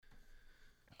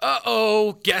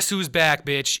Uh-oh, guess who's back,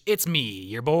 bitch? It's me,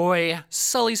 your boy,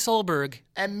 Sully Solberg.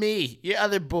 And me, your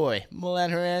other boy,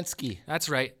 Milan Haransky. That's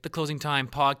right, the Closing Time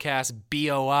podcast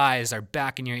BOIs are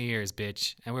back in your ears,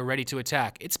 bitch, and we're ready to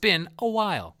attack. It's been a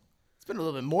while. It's been a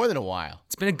little bit more than a while.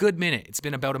 It's been a good minute. It's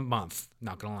been about a month,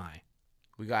 not gonna lie.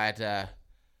 We got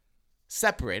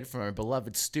separated from our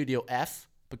beloved Studio F,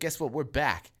 but guess what? We're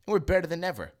back, and we're better than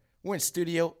ever. We're in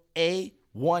Studio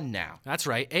A1 now. That's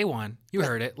right, A1. You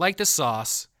heard it. Like the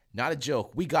sauce. Not a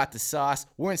joke. We got the sauce.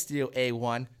 We're in Studio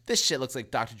A1. This shit looks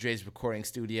like Dr. Dre's recording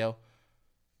studio.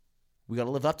 We gotta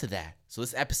live up to that. So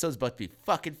this episode's about to be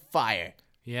fucking fire.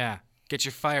 Yeah, get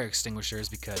your fire extinguishers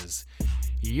because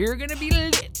you're gonna be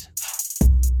lit.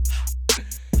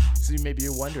 So maybe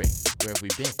you're wondering, where have we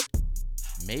been?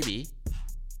 Maybe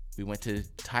we went to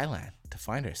Thailand to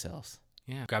find ourselves.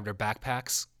 Yeah, grabbed our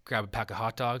backpacks, grabbed a pack of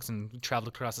hot dogs, and traveled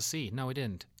across the sea. No, we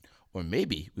didn't. Or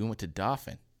maybe we went to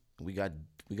Dauphin. We got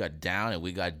down and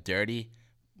we got dirty.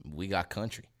 We got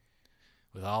country.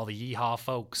 With all the yeehaw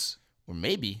folks. Or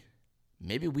maybe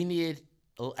we needed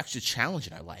a little extra challenge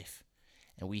in our life.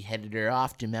 And we headed her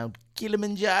off to Mount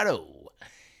Kilimanjaro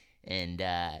and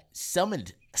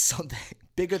summoned something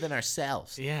bigger than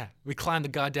ourselves. Yeah, we climbed the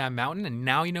goddamn mountain, and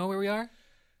now you know where we are?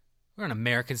 We're an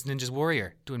American's Ninja's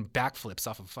Warrior doing backflips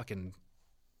off a fucking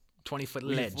 20-foot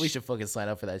ledge. We should fucking sign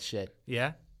up for that shit.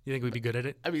 Yeah? You think we'd be good at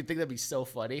it? I mean, I think that'd be so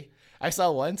funny. I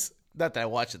saw once, not that I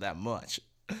watched it that much,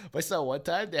 but I saw one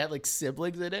time they had like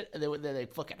siblings in it, and they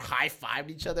fucking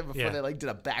high-fived each other before they like did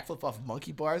a backflip off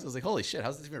monkey bars. I was like, holy shit,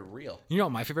 how's this even real? You know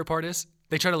what my favorite part is?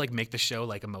 They try to like make the show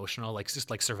like emotional, like just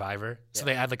like Survivor. So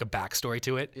they add like a backstory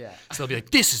to it. Yeah. So they'll be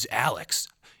like, "This is Alex.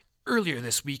 Earlier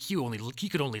this week, he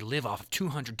could only live off of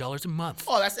 $200 a month."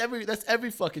 Oh, that's every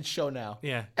fucking show now.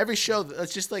 Yeah. Every show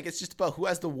that's just like it's just about who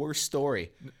has the worst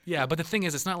story. Yeah, but the thing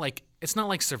is, it's not like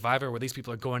Survivor where these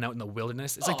people are going out in the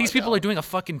wilderness. It's like these people are doing a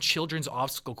fucking children's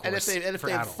obstacle course. And if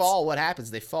they adults. fall, what happens?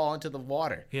 They fall into the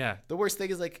water. Yeah. The worst thing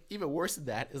is like even worse than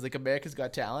that is like America's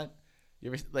Got Talent.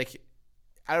 You ever like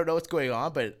I don't know what's going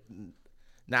on, but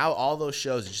now all those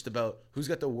shows are just about who's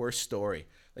got the worst story.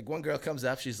 Like one girl comes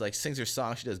up, she's like sings her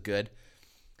song, she does good,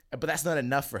 but that's not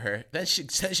enough for her. Then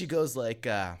she goes like,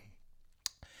 and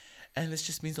this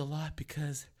just means a lot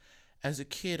because as a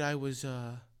kid I was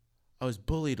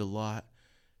bullied a lot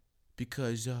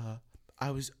because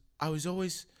I was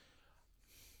always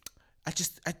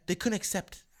they couldn't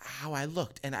accept how I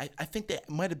looked, and I think they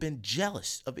might have been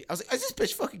jealous of me. I was like, is this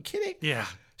bitch fucking kidding? Yeah.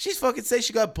 She's fucking saying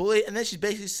she got bullied, and then she's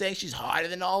basically saying she's hotter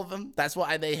than all of them. That's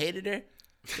why they hated her.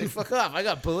 Like, fuck off. I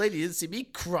got bullied. You didn't see me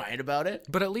crying about it.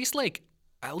 But at least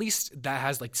that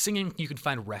has like singing, you can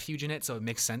find refuge in it, so it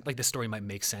makes sense. Like the story might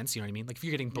make sense, you know what I mean? Like if you're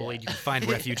getting bullied, you can find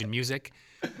refuge in music.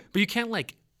 But you can't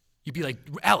you'd be like,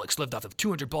 Alex lived off of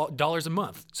 $200 a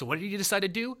month. So what did he decide to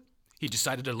do? He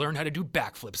decided to learn how to do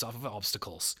backflips off of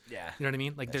obstacles. Yeah. You know what I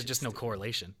mean? Like there's just no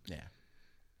correlation. Yeah.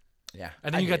 Yeah.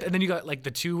 And then you got like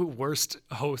the two worst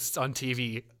hosts on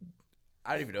TV.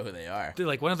 I don't even know who they are. They're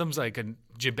like one of them's like a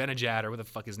Jibenajad or what the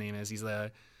fuck his name is. He's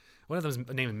one of them's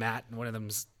named Matt and one of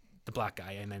them's the black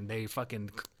guy, and then they fucking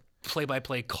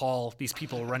play-by-play call these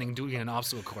people doing an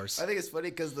obstacle course. I think it's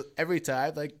funny because every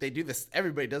time like they do this,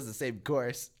 everybody does the same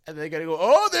course, and they gotta go,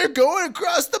 oh, they're going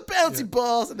across the bouncy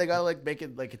balls, and they gotta like make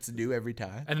it like it's new every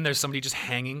time. And then there's somebody just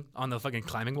hanging on the fucking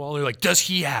climbing wall. They're like, does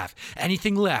he have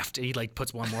anything left? And he like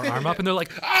puts one more arm up, and they're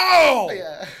like, oh,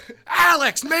 Yeah.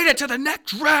 Alex made it to the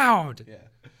next round. Yeah.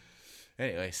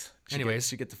 Anyways,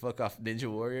 she get the fuck off Ninja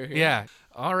Warrior here. Yeah.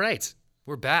 All right,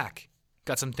 we're back.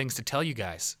 Got some things to tell you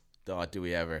guys. Do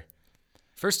we ever?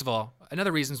 First of all,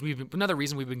 another reason we've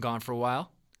been gone for a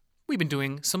while. We've been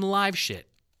doing some live shit.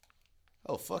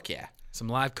 Oh, fuck yeah. Some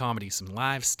live comedy, some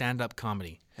live stand-up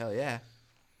comedy. Hell yeah.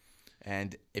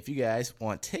 And if you guys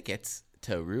want tickets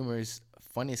to Rumor's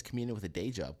Funniest Comedian with a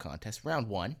Day Job contest, round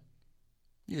 1,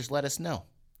 you just let us know.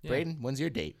 Yeah. Braden, when's your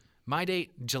date? My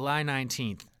date, July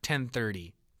 19th,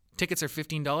 10:30. Tickets are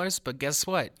 $15, but guess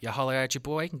what? You holler at your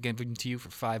boy, I can give them to you for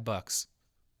 $5.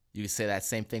 You can say that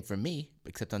same thing for me,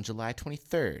 except on July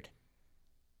 23rd.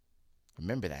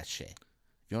 Remember that shit. If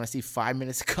you want to see 5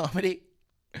 minutes of comedy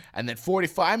and then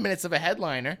 45 minutes of a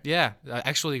headliner. Yeah,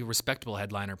 actually a respectable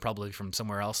headliner, probably from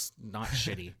somewhere else, not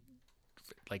shitty,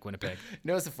 like Winnipeg. You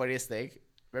know what's the funniest thing?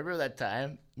 Remember that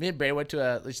time? Me and Bray went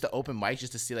to just an open mic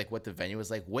just to see like what the venue was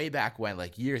like way back when,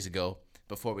 like years ago,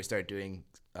 before we started doing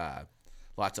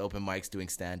lots of open mics, doing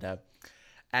stand-up.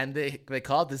 And they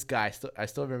called this guy. I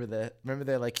still remember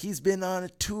they're like, he's been on a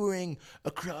touring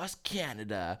across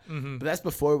Canada. Mm-hmm. But that's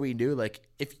before we knew, like,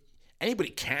 if anybody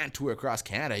can tour across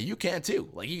Canada, you can too.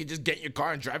 Like, you can just get in your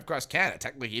car and drive across Canada.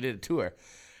 Technically, he did a tour.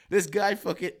 This guy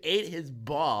fucking ate his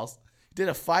balls. Did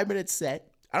a 5-minute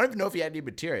set. I don't even know if he had any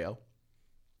material.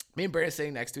 Me and Brett are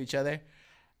sitting next to each other,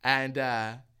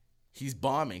 and he's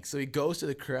bombing. So he goes to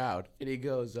the crowd and he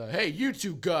goes, "Hey, you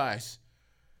two guys,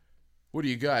 what are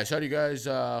you guys? What are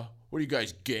you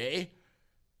guys, gay?"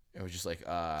 And we're just like,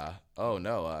 "Oh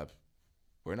no,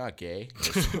 we're not gay."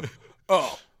 Goes,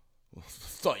 "Oh,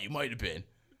 thought you might have been."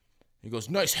 He goes,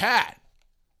 "Nice hat,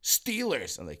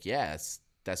 Steelers." I'm like, "Yeah,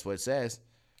 that's what it says."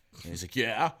 And he's like,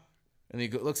 "Yeah." And he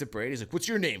looks at Brady. He's like, "What's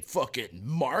your name? Fucking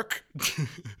Mark?"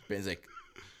 Brady's like,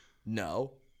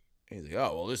 "No." And he's like,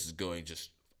 "Oh, well, this is going just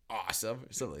awesome,"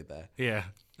 or something like that. Yeah,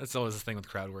 that's always the thing with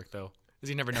crowd work, though, is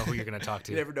you never know who you're gonna talk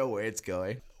to. You never know where it's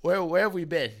going. Where have we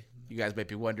been? You guys might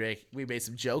be wondering. We made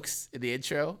some jokes in the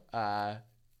intro.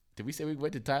 Did we say we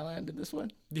went to Thailand in this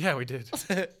one? Yeah, we did.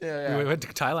 Yeah. We went to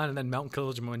Thailand and then Mount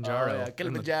Kilimanjaro. Oh, yeah.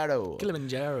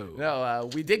 Kilimanjaro. No,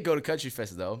 we did go to Country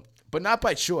Fest, though, but not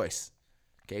by choice.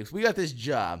 Okay, so we got this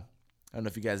job. I don't know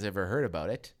if you guys ever heard about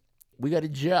it. We got a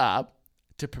job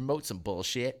to promote some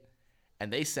bullshit,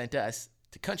 and they sent us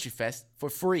to Country Fest for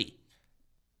free.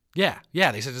 Yeah,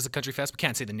 they said it's a country fest. We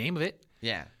can't say the name of it,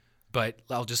 Yeah. but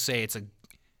I'll just say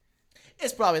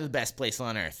It's probably the best place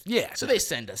on earth. Yeah. So they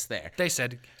send us there. They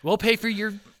said, we'll pay for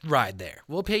your ride there.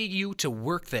 We'll pay you to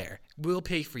work there. We'll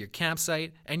pay for your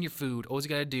campsite and your food. All you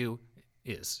got to do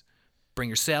is bring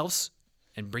yourselves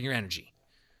and bring your energy.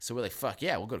 So we're like, fuck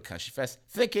yeah, we'll go to Country Fest.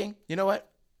 Thinking, you know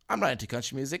what? I'm not into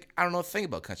country music. I don't know a thing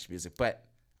about country music, but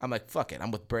I'm like, fuck it.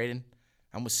 I'm with Braden.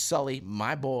 I'm with Sully,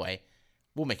 my boy.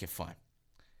 We'll make it fun.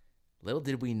 Little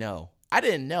did we know. I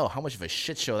didn't know how much of a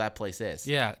shit show that place is.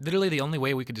 Yeah, literally the only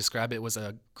way we could describe it was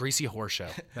a greasy horror show.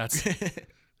 That's That's it.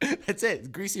 It's a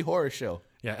greasy horror show.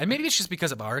 yeah, and maybe it's just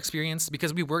because of our experience,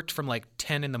 because we worked from like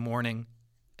 10 in the morning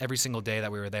every single day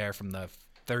that we were there, from the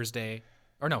Thursday,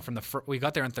 or no, we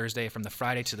got there on Thursday, from the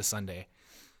Friday to the Sunday.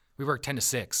 We worked 10 to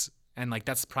 6, and like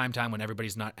that's prime time when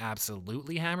everybody's not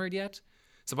absolutely hammered yet.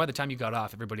 So by the time you got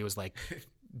off, everybody was like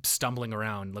stumbling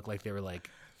around, looked like they were like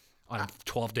on a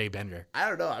 12-day bender. I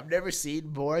don't know. I've never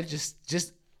seen more just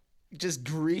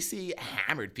greasy,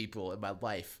 hammered people in my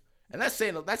life, and that's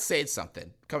saying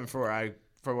something coming from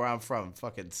where I'm from,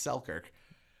 fucking Selkirk.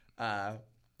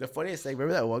 The funniest thing,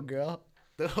 remember that one girl?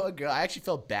 The one girl, I actually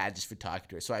felt bad just for talking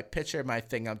to her. So I pitch her my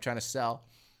thing I'm trying to sell,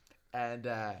 and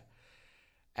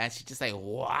she's just like,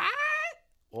 "What?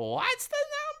 What's the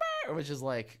number?" Which is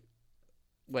like,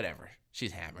 whatever.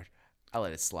 She's hammered. I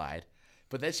let it slide.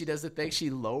 But then she does the thing. She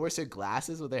lowers her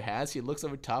glasses with her hands. She looks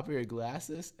over top of her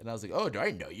glasses. And I was like, "Oh, do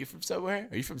I know you from somewhere?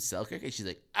 Are you from Selkirk?" And she's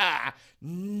like,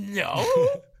 "No.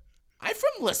 I'm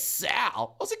from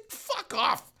LaSalle." I was like, "Fuck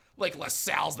off. Like,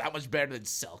 LaSalle's that much better than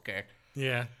Selkirk."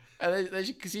 Yeah. And then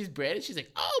she sees Brandon. She's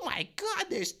like, "Oh, my God,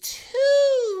 there's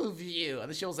two of you." And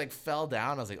then she almost like fell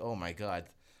down. I was like, "Oh, my God."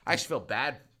 I actually felt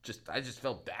bad. I just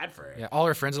felt bad for her. Yeah, all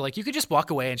her friends are like, "You could just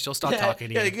walk away and she'll stop talking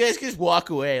to you." Yeah, you guys can just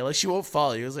walk away. Like, she won't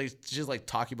follow you. It was like she's like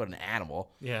talking about an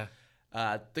animal. Yeah.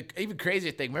 The even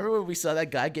crazier thing, remember when we saw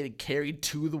that guy getting carried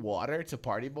to the water to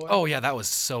Party Boy? Oh, yeah, that was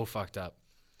so fucked up.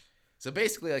 So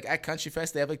basically, like at Country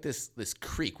Fest, they have like this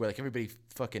creek where like everybody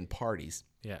fucking parties.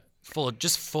 Yeah. Full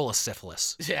of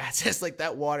syphilis. Yeah, it's just like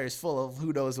that water is full of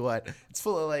who knows what. It's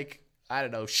full of like, I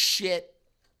don't know, shit.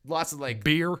 Lots of like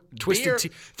beer, twisted tea.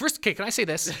 First, okay, can I say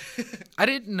this? I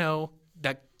didn't know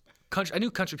that I knew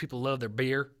country people love their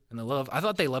beer and I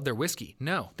thought they loved their whiskey.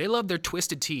 No, they love their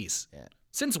twisted teas. Yeah.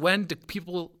 Since when do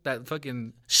people that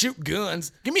fucking shoot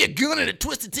guns? Give me a gun and a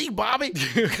twisted tea, Bobby.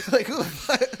 Like,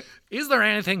 is there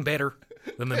anything better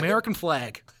than the American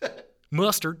flag,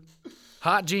 mustard,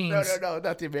 hot jeans? No,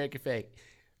 not the American flag.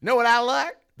 Know what I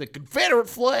like? The Confederate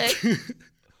flag,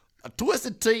 a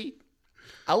twisted tea.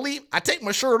 I take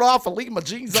my shirt off, I leave my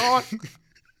jeans on.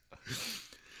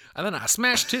 And then I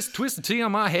smash twisted tea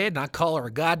on my head and I call her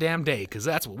a goddamn day, because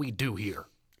that's what we do here.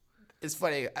 It's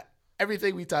funny.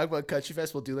 Everything we talk about Country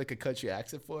Fest, we'll do like a country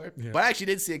accent for it. Yeah. But I actually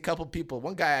did see a couple people.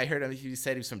 One guy I heard him, he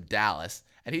said he was from Dallas.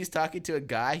 And he's talking to a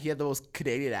guy. He had the most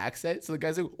Canadian accent. So the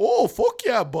guy's like, "Oh, fuck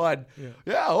yeah, bud.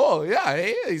 Yeah, oh, yeah."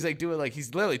 Hey. He's like doing like, he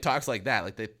literally talks like that.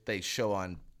 Like they show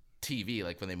on TV,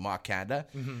 like when they mock Canada.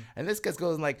 Mm-hmm. And this guy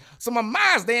goes like, "So my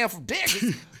mom's down from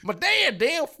Texas. My dad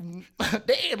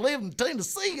lived in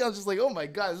Tennessee." I was just like, oh my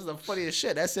God, this is the funniest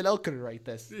shit. SNL couldn't write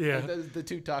this. Yeah. The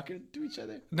two talking to each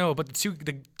other. No, but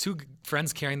the two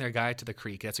friends carrying their guy to the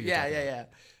creek. That's what you're talking about. Yeah.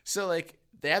 So like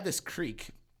they have this creek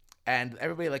and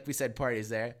everybody, like we said, parties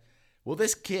there. Well,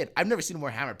 this kid, I've never seen a more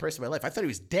hammered person in my life. I thought he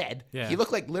was dead. Yeah. He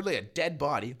looked like literally a dead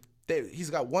body. He's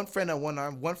got one friend on one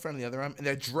arm, one friend on the other arm, and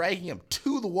they're dragging him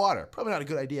to the water. Probably not a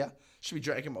good idea. Should be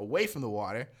dragging him away from the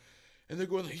water. and they're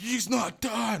going like, he's not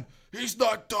done. He's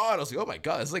not done. I was like, oh my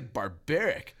God, it's like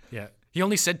barbaric. Yeah. He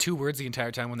only said 2 words the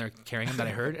entire time when they're carrying him that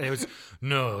I heard, and it was,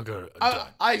 no, done.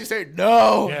 I just said,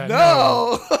 no, Yeah,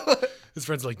 no. His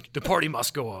friend's like, the party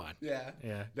must go on. Yeah.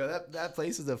 Yeah. No, that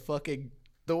place is a fucking,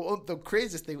 the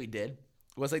craziest thing we did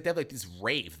was like, they have like this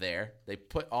rave there. They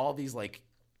put all these like,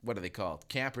 what are they called?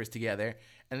 Campers together,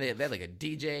 and they had like a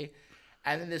DJ.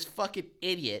 And then this fucking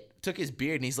idiot took his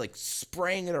beard and he's like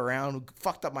spraying it around,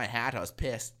 fucked up my hat. I was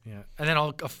pissed. Yeah. And then,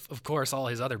 of course, all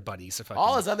his other buddies are fucking,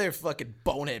 All his other fucking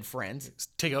bonehead friends.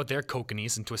 take out their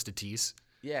kokanees and twisted teas.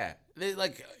 Yeah. They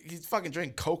like, he's fucking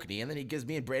drinking kokanee, and then he gives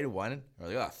me and Brady one. We're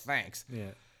like, oh, thanks.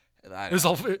 Yeah. It It was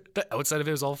all, the outside of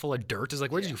it was all full of dirt. It's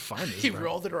like, where did you find this? He bro?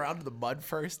 rolled it around in the mud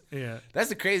first. Yeah. That's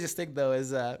the craziest thing, though, is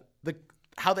the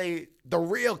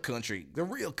real country,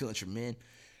 man.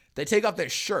 They take off their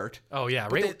shirt. Oh, yeah.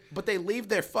 But they leave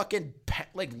their fucking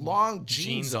like long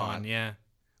jeans on. Yeah.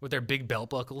 With their big belt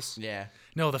buckles. Yeah.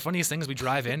 No, the funniest thing is we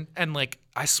drive in, and like,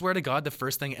 I swear to God, the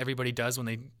first thing everybody does when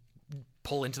they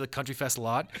pull into the Country Fest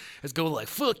lot is go like,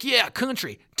 fuck yeah,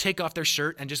 country. Take off their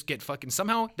shirt and just get fucking,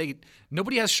 somehow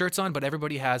nobody has shirts on, but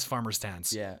everybody has farmer's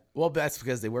tans. Yeah. Well, that's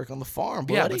because they work on the farm,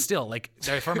 buddy. Yeah, but still, like,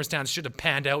 their farmer's tans should have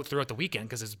panned out throughout the weekend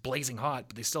because it's blazing hot,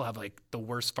 but they still have like the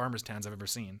worst farmer's tans I've ever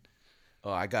seen.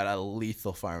 Oh, I got a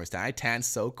lethal farmer's tan. I tanned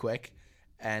so quick,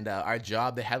 and our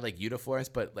job, they had like uniforms,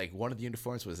 but like one of the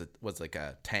uniforms was like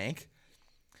a tank.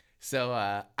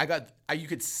 So you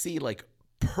could see like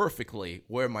perfectly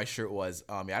where my shirt was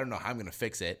on me. I don't know how I'm gonna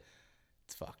fix it.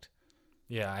 It's fucked.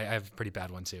 Yeah, I have a pretty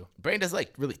bad one too. Brandon's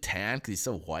like really tan because he's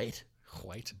so white.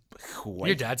 White. White.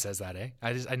 Your dad says that, eh?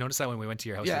 I noticed that when we went to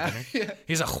your house Yeah, for dinner. yeah.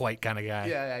 He's a white kind of guy.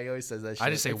 Yeah, he always says that shit. I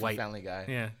just say Like the white. Family Guy.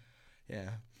 Yeah. Yeah.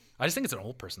 I just think it's an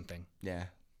old person thing. Yeah.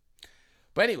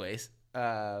 But anyways,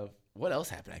 what else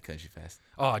happened at Country Fest?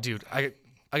 Oh, dude, I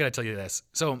gotta tell you this.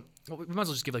 So we might as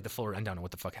well just give like the full rundown of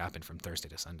what the fuck happened from Thursday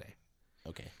to Sunday.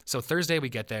 Okay. So Thursday we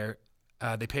get there,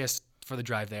 they pay us for the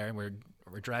drive there, and we're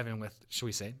driving with. Should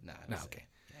we say? No. Okay.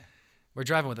 Yeah. We're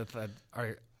driving with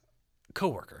our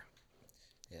coworker.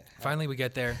 Yeah. Finally, we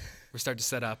get there. We start to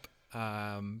set up,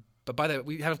 but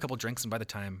we have a couple drinks, and by the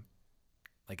time,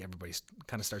 like everybody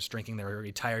kind of starts drinking, they're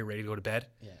already tired, ready to go to bed.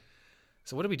 Yeah.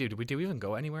 So what did we do? Did we even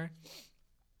go anywhere?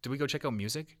 Did we go check out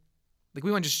music? Like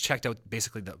we went and just checked out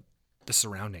basically the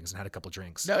surroundings and had a couple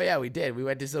drinks. No, yeah, we did. We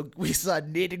saw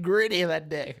Nitty Gritty that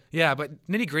day. Yeah, but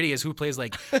Nitty Gritty is who plays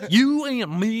like you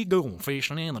and me going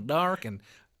fishing in the dark and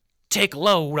take a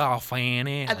load off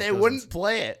Annie. And they wouldn't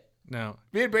play it. No.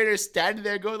 Me and Brady are standing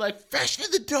there going like, fish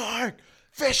in the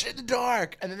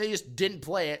dark. And then they just didn't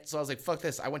play it. So I was like, fuck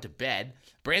this. I went to bed.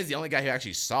 Brandon's the only guy who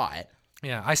actually saw it.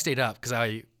 Yeah, I stayed up because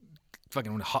I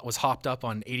fucking was hopped up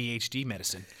on ADHD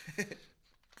medicine.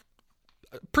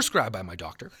 Prescribed by my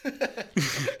doctor.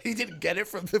 He didn't get it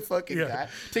from the fucking guy.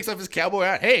 Takes off his cowboy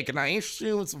hat. Hey, can I interest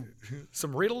you in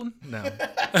some Ritalin? No.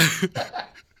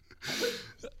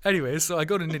 Anyway, so I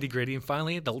go to Nitty Gritty, and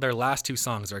finally, their last 2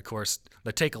 songs are, of course,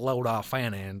 the Take a Load Off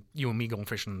Anna and You and Me Going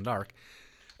Fishing in the Dark.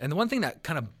 And the one thing that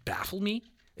kind of baffled me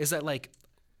is that, like,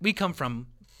 we come from,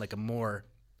 like, a more,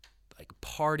 like,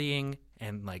 partying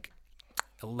and, like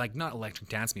not electric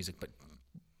dance music, but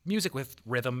music with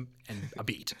rhythm and a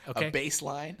beat, okay? A bass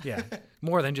line? Yeah.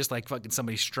 More than just, like, fucking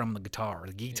somebody strumming the guitar or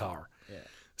the guitar. Yeah.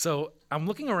 So I'm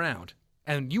looking around,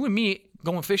 and You and Me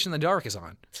Going Fishing in the Dark is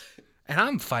on. And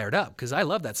I'm fired up because I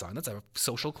love that song. That's a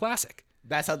social classic.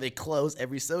 That's how they close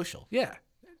every social. Yeah.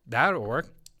 That or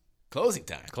Closing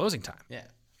time. Closing time. Yeah.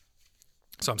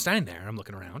 So I'm standing there and I'm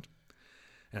looking around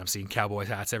and I'm seeing cowboy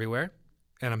hats everywhere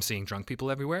and I'm seeing drunk people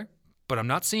everywhere, but I'm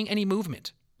not seeing any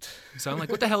movement. So I'm like,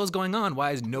 what the hell is going on?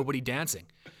 Why is nobody dancing?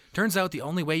 Turns out the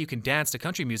only way you can dance to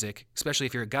country music, especially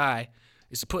if you're a guy,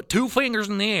 is to put 2 fingers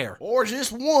in the air. Or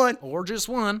just one. Or just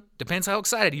one. Depends how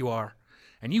excited you are.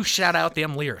 And you shout out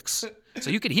them lyrics. So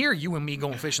you can hear You and Me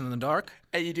Going Fishing in the Dark.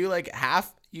 And you do like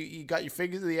half, you got your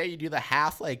fingers in the air, you do the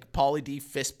half like Pauly D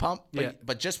fist pump,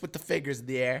 but just with the fingers in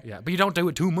the air. Yeah, but you don't do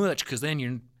it too much because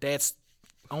then that's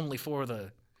only for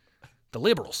the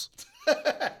liberals.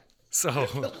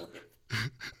 So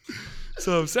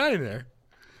I'm standing there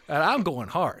and I'm going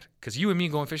hard because You and Me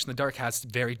Going Fishing in the Dark has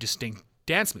very distinct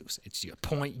dance moves. It's you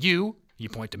point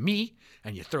to me,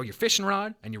 and you throw your fishing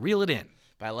rod and you reel it in.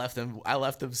 But I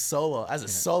left them solo as a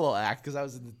solo act because I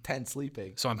was in the tent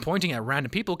sleeping. So I'm pointing at random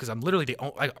people because I'm literally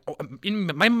in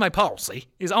my policy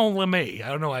is only me. I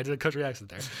don't know. I did a country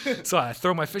accent there. So I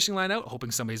throw my fishing line out,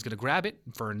 hoping somebody's going to grab it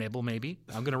for a nibble maybe.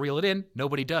 I'm going to reel it in.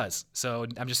 Nobody does. So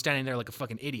I'm just standing there like a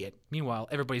fucking idiot. Meanwhile,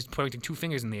 everybody's pointing 2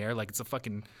 fingers in the air like it's a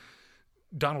fucking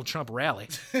Donald Trump rally.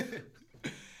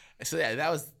 So yeah,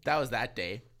 that was that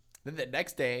day. Then the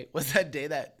next day was that day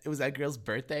that it was that girl's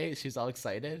birthday. She was all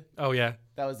excited. Oh yeah.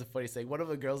 That was the funniest thing. One of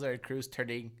the girls on our cruise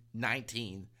turning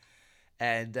 19,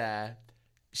 and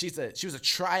she was a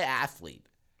triathlete.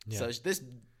 Yeah. So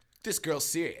this girl's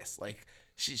serious. Like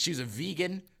she was a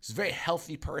vegan. She's a very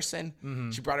healthy person.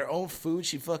 Mm-hmm. She brought her own food.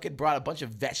 She fucking brought a bunch of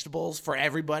vegetables for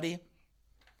everybody.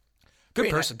 Good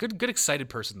Great. person. Good excited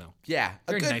person though. Yeah,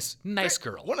 Very nice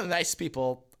girl. One of the nicest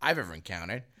people I've ever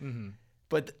encountered. Mm-hmm.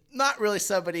 But not really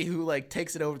somebody who like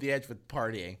takes it over the edge with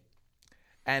partying.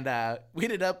 And we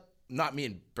ended up, not me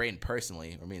and Brayden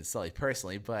personally, or me and Sully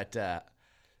personally, but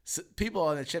people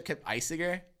on the trip kept icing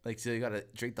her. Like, so you got to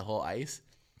drink the whole ice.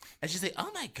 And she's like,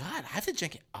 oh my God, I have to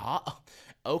drink it. Oh,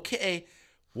 okay.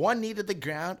 One knee to the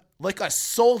ground like a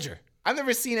soldier. I've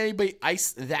never seen anybody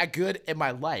ice that good in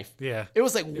my life. Yeah. It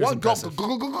was like one go, impressive.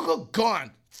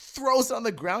 gone. Throws it on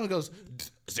the ground and goes,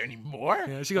 is there any more?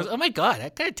 Yeah, she goes, oh my God,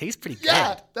 that kind of tastes pretty good.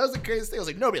 Yeah, that was the craziest thing. I was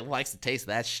like, nobody likes the taste of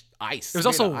that ice. It was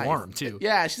also Straight up warm, ice. too.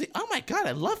 Yeah, she's like, oh my God,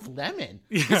 I love lemon.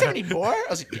 Is there any more? I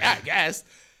was like, yeah, I guess.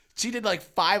 She did like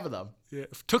 5 of them. Yeah.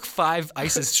 Took 5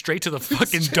 ices straight to the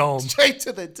fucking dome. Straight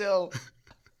to the dome.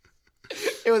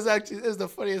 It was the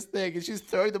funniest thing. And she's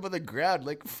throwing them on the ground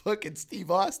like fucking Steve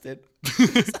Austin.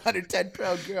 This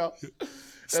 110-pound girl.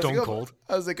 Stone cold.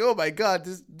 I was like, oh my God,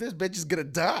 this bitch is going to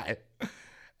die.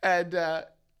 And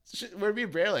we're being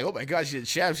Bray like, oh my God,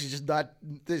 she's just not,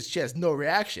 she has no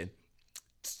reaction.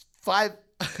 5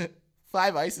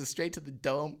 ices straight to the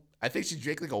dome. I think she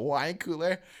drank like a wine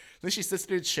cooler. Then she sits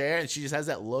in her chair and she just has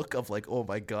that look of like, oh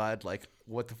my God, like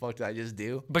what the fuck did I just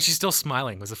do? But she's still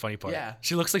smiling was the funny part. Yeah.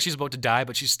 She looks like she's about to die,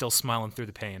 but she's still smiling through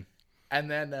the pain.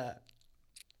 And then,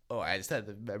 I just had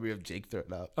the memory of Jake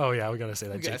throwing up. Oh yeah, we gotta say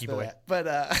that, We gotta Jakey say boy. that.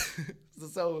 But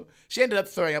so she ended up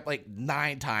throwing up like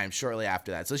 9 times shortly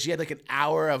after that. So she had like an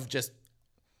hour of just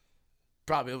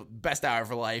probably the best hour of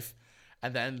her life,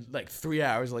 and then like 3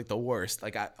 hours like the worst.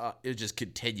 Like it was just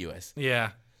continuous. Yeah.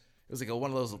 It was like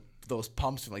one of those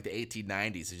pumps from like the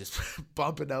 1890s. It just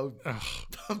pumping out,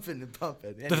 pumping and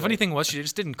pumping. Anyway, The funny thing was she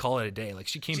just didn't call it a day. Like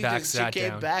she came back,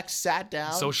 sat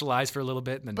down, socialized for a little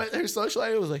bit, and then But her social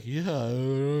life was like, yeah, I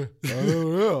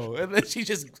don't know. And then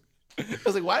I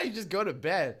was like, why don't you just go to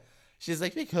bed? She's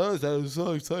like, because I was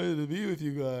so excited to be with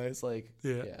you guys. Like,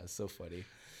 yeah, it's so funny.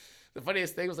 The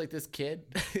funniest thing was like this kid,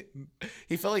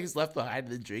 he felt like he was left behind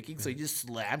in the drinking, so he just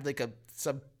slammed like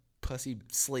some pussy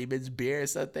Sleeman's beer or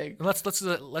something. let's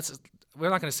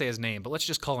we're not gonna say his name, but let's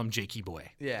just call him Jakey boy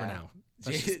for now.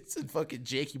 It's a fucking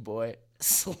Jakey boy.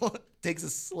 Takes a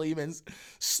Sleeman's,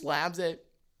 slams it.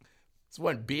 It's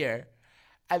one beer.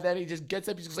 And then he just gets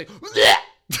up, he's just like, "Bleh!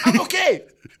 I'm okay.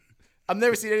 I've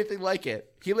never seen anything like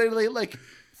it. He literally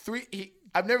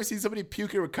I've never seen somebody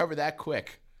puke and recover that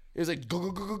quick. It was like,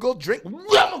 go, drink.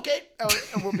 I'm okay.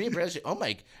 And we're being British. Oh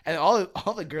my! And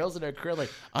all the girls in our crew are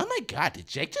like, oh my God, did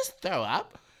Jake just throw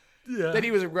up? Yeah. Then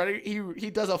he was running. He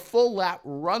does a full lap,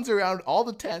 runs around all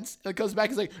the tents, and comes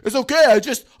back. He's like, it's okay. I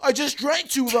just drank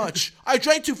too much. I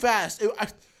drank too fast.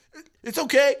 It's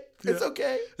okay. It's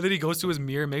okay. And then he goes to his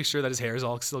mirror, makes sure that his hair is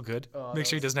all still good. Make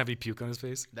sure he doesn't have any puke on his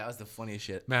face. That was the funniest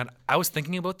shit. Man, I was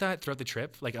thinking about that throughout the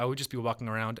trip. Like, I would just be walking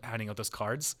around handing out those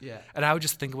cards. Yeah. And I would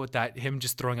just think about that, him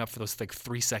just throwing up for those, like,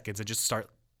 3 seconds and just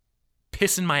start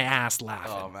pissing my ass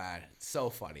laughing. Oh, man. It's so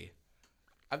funny.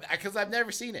 Because I've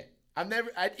never seen it.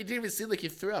 It didn't even seem like he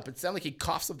threw up. It sounded like he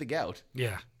coughed something out.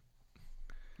 Yeah.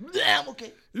 Yeah, I'm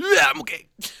okay. Yeah, I'm okay.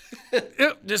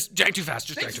 Yep, just drank too fast.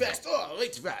 Drinks too fast. Oh, way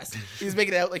too fast. He's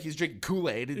making it out like he's drinking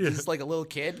Kool-Aid. He's just like a little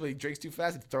kid when he drinks too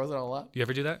fast and throws it all up. You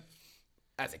ever do that?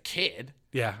 As a kid.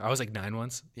 Yeah, I was like 9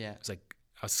 once. Yeah. I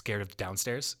was scared of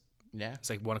downstairs. Yeah. It's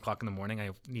like 1 o'clock in the morning.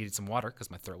 I needed some water because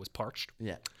my throat was parched.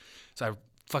 Yeah. So I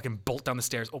fucking bolt down the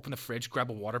stairs, open the fridge, grab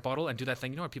a water bottle, and do that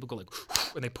thing. You know where people go like,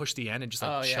 when they push the end and just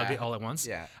like chug it all at once?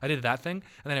 Yeah. I did that thing,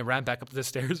 and then I ran back up the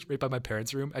stairs right by my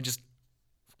parents' room. I just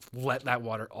let that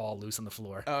water all loose on the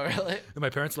floor. Oh, really? And my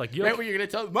parents were like, yo. Right when you're going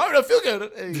to tell them, Mom, I don't feel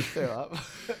good. And you throw up.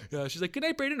 Yeah, she's like, good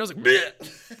night, Brayden. I was like,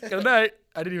 bleh. Good night.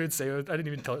 I didn't even say it. I didn't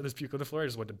even tell her there's puke on the floor. I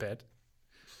just went to bed.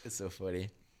 It's so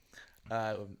funny.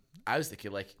 I was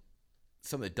thinking like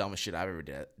some of the dumbest shit I've ever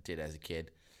did as a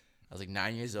kid. I was like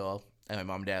 9 years old, and my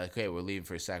mom and dad were like, okay, we're leaving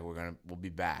for a second. We'll be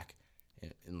back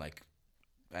in like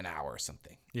an hour or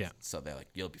something. Yeah. So they're like,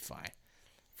 you'll be fine.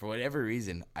 For whatever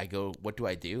reason, I go, what do?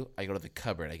 I go to the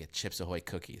cupboard. I get Chips Ahoy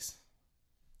cookies.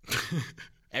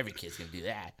 Every kid's going to do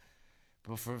that.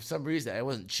 But for some reason, I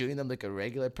wasn't chewing them like a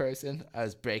regular person. I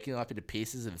was breaking them up into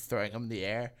pieces and throwing them in the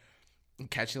air and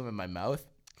catching them in my mouth.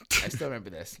 I still remember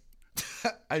this.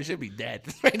 I should be dead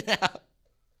right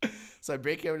now. So I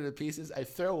break it into pieces. I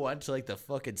throw one to like the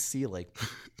fucking ceiling.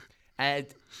 And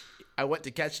I went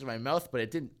to catch it in my mouth, but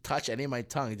it didn't touch any of my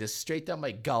tongue. It just straight down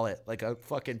my gullet like a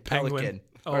fucking pelican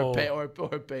or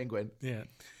a penguin. Yeah.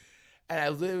 And I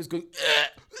literally was going,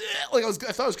 like I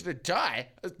thought I was gonna die.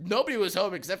 Nobody was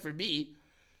home except for me.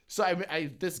 So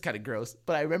this is kind of gross,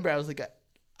 but I remember I was like,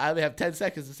 I only have 10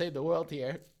 seconds to save the world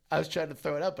here. I was trying to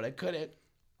throw it up, but I couldn't.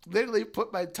 Literally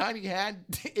put my tiny hand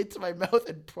into my mouth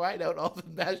and pried out all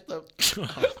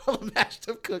the mashed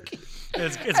up cookies.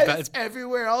 It's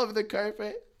everywhere, all over the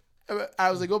carpet. I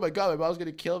was like, oh my God, my mom's going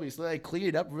to kill me. So then I cleaned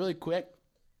it up really quick.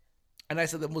 And I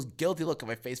said the most guilty look on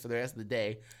my face for the rest of the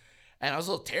day. And I was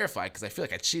a little terrified because I feel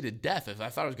like I cheated death if I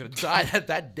thought I was going to die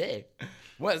that day.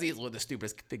 One of the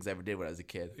stupidest things I ever did when I was a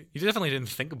kid. You definitely didn't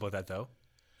think about that, though.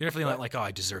 You're definitely not like, oh,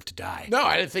 I deserve to die. No,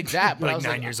 I didn't think that. But like I was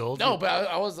 9 years old? No, but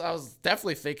I was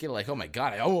definitely thinking like, oh my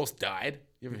God, I almost died.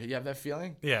 You have that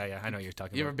feeling? Yeah, I know what you're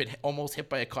talking about. You ever been almost hit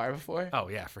by a car before? Oh,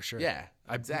 yeah, for sure. Yeah,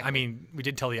 exactly. I mean, we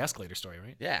did tell the escalator story,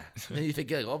 right? Yeah. And then you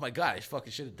think, like, oh my God, I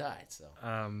fucking should have died. So.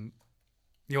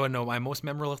 You want to know what my most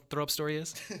memorable throw-up story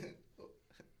is?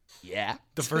 Yeah.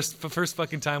 The first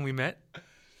fucking time we met?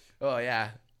 Oh,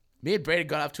 yeah. Me and Brady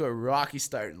got off to a rocky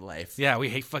start in life. Yeah,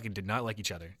 we fucking did not like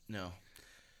each other. No.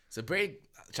 So Brady,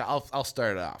 I'll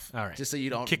start it off. All right. Just so you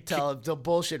don't tell the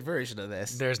bullshit version of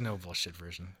this. There's no bullshit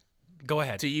version. Go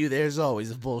ahead. To you, there's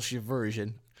always a bullshit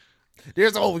version.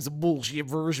 There's always a bullshit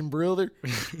version, brother.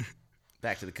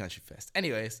 Back to the country fest.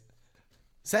 Anyways,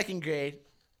 second grade,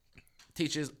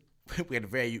 teachers, we had a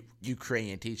very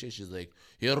Ukrainian teacher. She's like,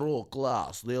 hello,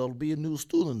 class. There'll be a new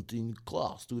student in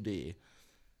class today.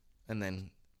 And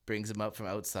then brings him up from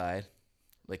outside,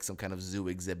 like some kind of zoo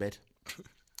exhibit.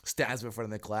 Stands in front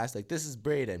of the class, like, this is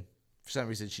Braden. For some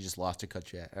reason, she just lost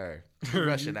her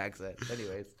Russian accent.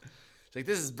 Anyways, she's like,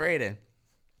 this is Braden.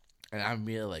 And I'm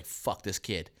really like, fuck this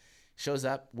kid. Shows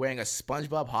up wearing a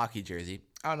SpongeBob hockey jersey.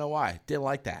 I don't know why. Didn't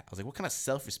like that. I was like, what kind of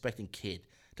self-respecting kid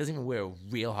doesn't even wear a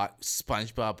real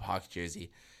SpongeBob hockey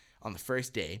jersey on the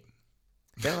first day?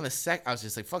 Then on the second, I was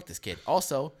just like, fuck this kid.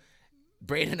 Also,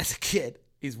 Braden as a kid,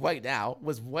 he's white now,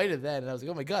 was whiter then, and I was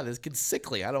like, oh my God, this kid's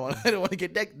sickly. I don't want to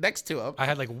get next to him. I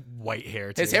had like white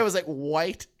hair too. His hair was like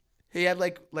white. He had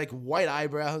like white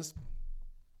eyebrows.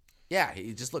 Yeah,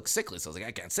 he just looked sickly. So I was like,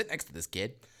 I can't sit next to this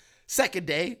kid. Second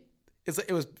day,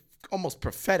 it was almost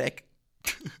prophetic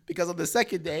because on the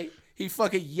second day, he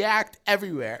fucking yacked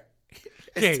everywhere.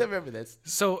 I still remember this.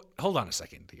 So hold on a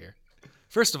second here.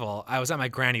 First of all, I was at my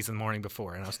granny's in the morning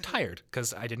before, and I was tired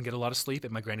because I didn't get a lot of sleep,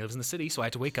 and my granny lives in the city, so I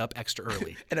had to wake up extra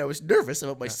early. And I was nervous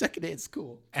about my second day at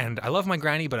school. And I love my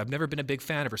granny, but I've never been a big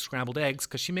fan of her scrambled eggs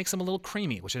because she makes them a little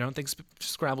creamy, which I don't think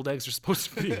scrambled eggs are supposed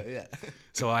to be. Yeah.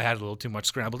 So I had a little too much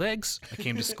scrambled eggs. I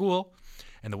came to school,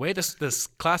 and the way this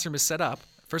classroom is set up,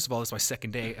 first of all, this is my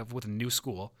second day with a new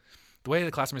school. The way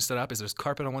the classroom is set up is there's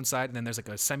carpet on one side, and then there's like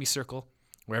a semicircle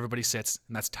where everybody sits,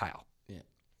 and that's tile.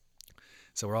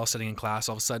 So we're all sitting in class.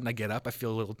 All of a sudden, I get up. I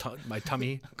feel a little my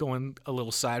tummy going a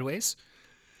little sideways,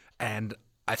 and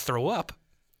I throw up.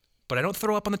 But I don't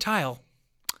throw up on the tile.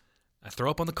 I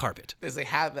throw up on the carpet. There's like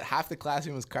half the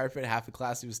classroom was carpet, half the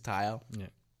classroom was tile. Yeah.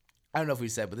 I don't know if we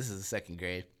said, but this is the second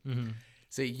grade. Mm-hmm.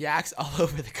 So he yaks all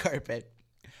over the carpet,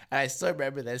 and I still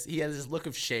remember this. He has this look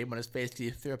of shame on his face because he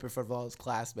threw up in front of all his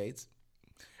classmates,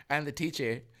 and the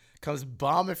teacher comes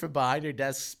bombing from behind her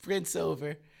desk, sprints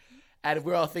over. And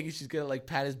we're all thinking she's going to like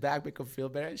pat his back, make him feel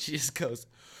better. She just goes,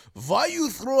 why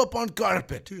you throw up on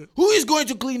carpet? Who is going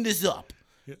to clean this up?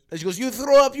 Yeah. And she goes, you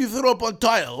throw up on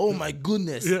tile. Oh my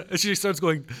goodness. Yeah. And she starts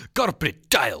going,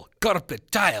 carpet, tile.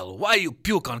 Why you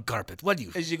puke on carpet? What do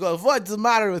you? And she goes, what's the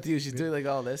matter with you? She's doing like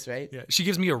all this, right? Yeah. She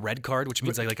gives me a red card, which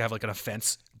means I have like an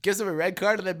offense. Gives him a red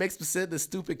card and then makes him sit in the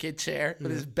stupid kid chair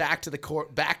with his back to the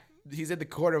back. He's in the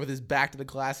corner with his back to the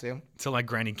classroom. Until my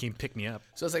granny came pick me up.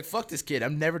 So I was like, fuck this kid.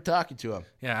 I'm never talking to him.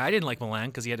 Yeah, I didn't like Milan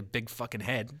because he had a big fucking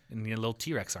head and he had little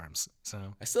T-Rex arms. So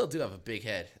I still do have a big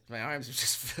head. My arms are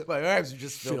just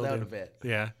filled out a bit.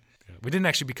 Yeah. We didn't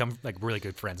actually become like really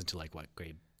good friends until like what,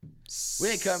 grade?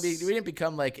 We didn't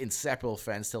become like inseparable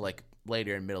friends till like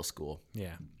later in middle school.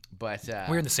 Yeah. But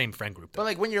we're in the same friend group. But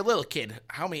like when you're a little kid,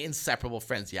 how many inseparable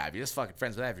friends do you have? You're just fucking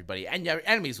friends with everybody. And you have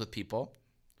enemies with people.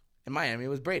 And my enemy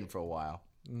was Braden for a while.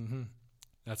 Mm-hmm.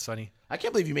 That's funny. I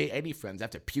can't believe you made any friends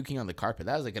after puking on the carpet.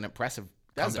 That was like an impressive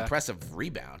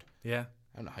rebound. Yeah.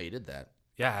 I don't know how you did that.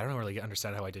 Yeah, I don't really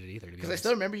understand how I did it either. Because I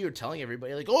still remember you were telling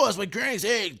everybody, like, oh, it's my granny's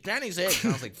eggs. And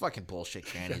I was like, fucking bullshit,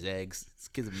 granny's eggs. This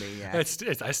kid's a maniac.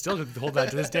 I still hold that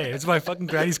to this day. It's my fucking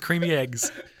granny's creamy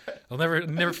eggs. I'll never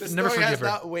forgive her.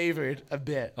 Not wavered a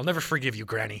bit. I'll never forgive you,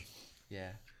 granny.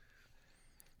 Yeah.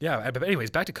 Yeah, but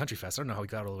anyways, back to Country Fest. I don't know how we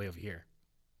got all the way over here.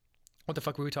 What the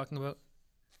fuck were we talking about?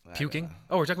 I don't Puking? know.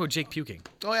 Oh, we're talking about Jake puking.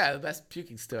 Oh yeah, the best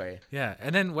puking story. Yeah.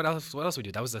 And then what else? What else we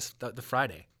do? That was the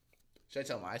Friday. Should I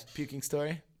tell my puking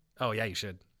story? Oh yeah, you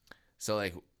should. So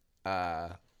like,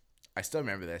 I still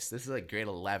remember this. This is like grade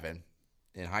 11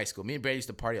 in high school. Me and Brady used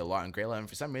to party a lot in grade 11.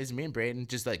 For some reason, me and Braden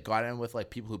just like got in with like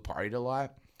people who partied a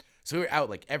lot. So we were out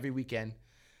like every weekend,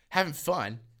 having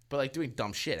fun, but like doing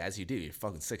dumb shit as you do. You're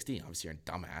fucking 16. Obviously, you're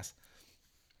a dumbass.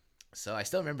 So I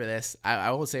still remember this.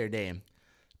 I won't say her name,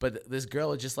 but this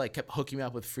girl just like kept hooking me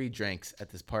up with free drinks at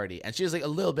this party, and she was like a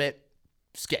little bit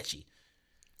sketchy.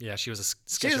 Yeah, she was a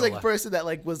She was like a person that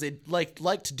like was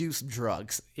liked to do some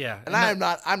drugs. Yeah, and I'm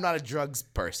not a drugs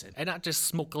person. and not just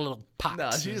smoke a little pot.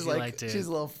 No, she's like she's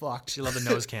a little fucked. She loved the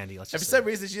nose candy. Let's And just for some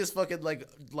reason, she just fucking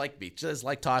liked me. She just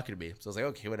liked talking to me. So I was like,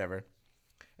 okay, whatever.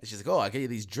 And she's like, oh, I'll get you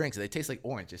these drinks. And they taste like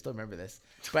orange. I still remember this.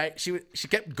 But she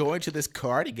kept going to this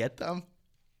car to get them.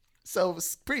 So it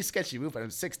was a pretty sketchy move. But I'm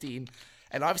 16.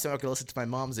 And obviously, I'm not going to listen to my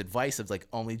mom's advice of like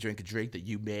only drink a drink that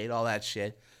you made, all that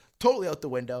shit. Totally out the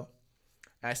window.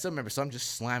 And I still remember. So I'm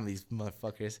just slamming these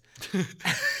motherfuckers.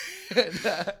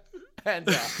 and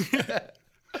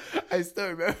I still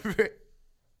remember.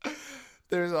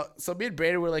 So me and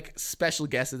Brandon were like special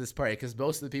guests at this party because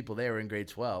most of the people there were in grade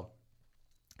 12.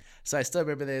 So I still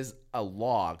remember there's a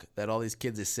log that all these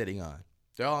kids are sitting on.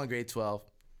 They're all in grade 12.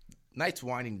 Night's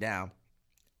winding down.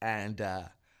 And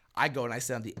I go and I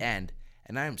sit on the end.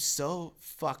 And I am so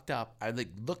fucked up. I'm like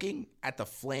looking at the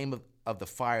flame of the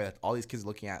fire that all these kids are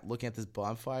looking at this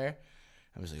bonfire.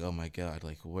 I'm just like, oh my God,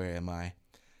 like where am I?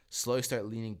 Slowly start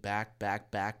leaning back,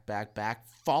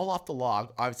 fall off the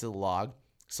log, obviously the log.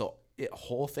 So the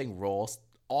whole thing rolls.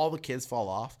 All the kids fall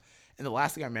off. And the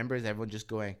last thing I remember is everyone just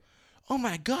going, oh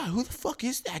my God, who the fuck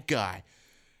is that guy?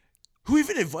 Who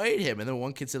even invited him? And then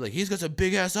one kid said, like, he's got some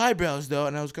big ass eyebrows though.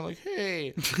 And I was kind of like,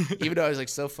 hey, even though I was like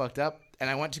so fucked up. And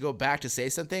I went to go back to say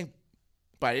something,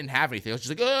 but I didn't have anything. I was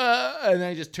just like, and then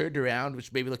I just turned around,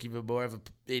 which made me look even more of an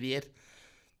idiot.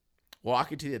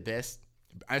 Walking to the abyss.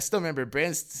 I still remember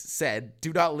Brandon said,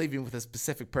 do not leave me with a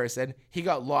specific person. He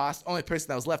got lost. Only person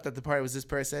that was left at the party was this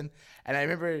person. And I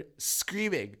remember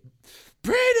screaming,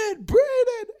 Brandon!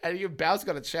 And he bounced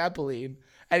on a trampoline.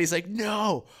 And he's like,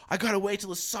 no, I got to wait till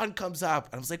the sun comes up.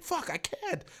 And I was like, fuck, I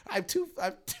can't. I'm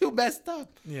too messed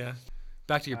up. Yeah.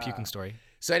 Back to your puking story.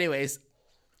 So anyways,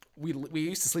 we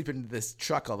used to sleep in this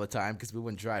truck all the time because we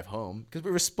wouldn't drive home because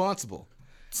we're responsible.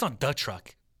 It's not the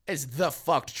truck. It's the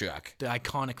fucked truck. The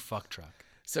iconic fuck truck.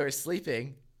 So we're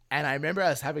sleeping, and I remember I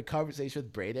was having a conversation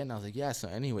with Braden. I was like, yeah, so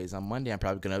anyways, on Monday I'm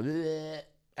probably going to...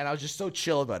 And I was just so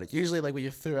chill about it. Usually, like, when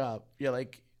you throw up, you're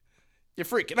like, you're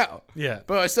freaking out. Yeah.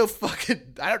 But I was so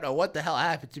fucking... I don't know what the hell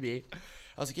happened to me.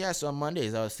 I was like, yeah, so on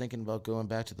Mondays I was thinking about going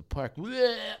back to the park.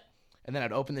 And then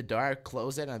I'd open the door,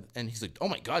 close it, and he's like, oh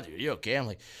my God, dude, are you okay? I'm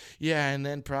like, yeah, and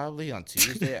then probably on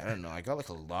Tuesday, I don't know, I got like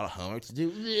a lot of homework to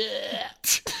do.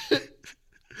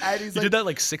 And he's You like, did that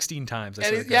like 16 times. I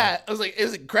swear to God. yeah, I was like, it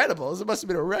was incredible. It must have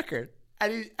been a record.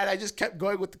 And I just kept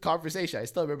going with the conversation. I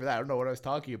still remember that. I don't know what I was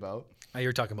talking about. You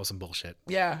were talking about some bullshit.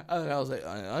 Yeah, and I was like,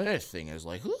 another thing is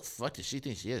like, who the fuck does she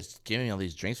think she is giving me all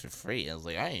these drinks for free? I was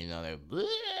like, I didn't know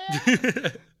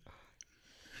that.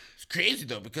 It's crazy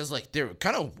though because like they were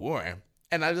kind of warm,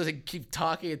 and I just like keep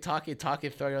talking,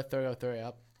 throwing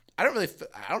up. I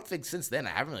don't think since then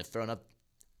I haven't really thrown up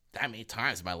that many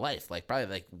times in my life. Like probably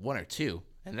like one or two.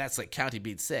 And that's like counting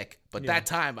being sick. But that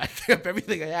time, I threw up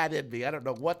everything I had in me. I don't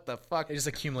know what the fuck. It just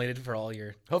accumulated for all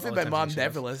your... Hopefully my mom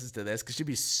never listens to this because she'd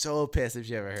be so pissed if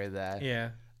she ever heard that. Yeah.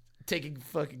 Taking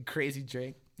fucking crazy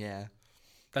drink. Yeah.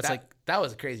 That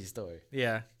was a crazy story.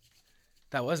 Yeah.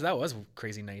 That was a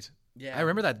crazy night. Yeah. I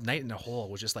remember that night in the hole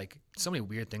was just like so many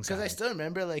weird things Because I still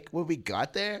remember like when we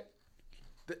got there,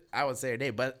 I won't say her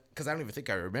name, but because I don't even think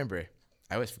I remember.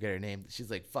 I always forget her name. She's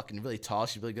like fucking really tall.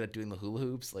 She's really good at doing the hula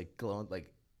hoops, like glowing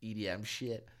like EDM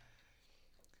shit.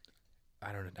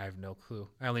 I have no clue.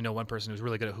 I only know one person who's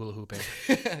really good at hula hooping.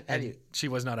 And she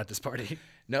was not at this party.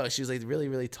 No, she was like really,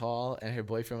 really tall, and her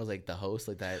boyfriend was like the host,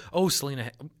 like that. Oh,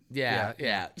 Selena. Yeah.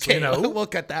 Okay, Selena. we'll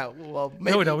cut that. Well,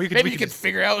 maybe, we can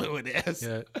figure out who it is.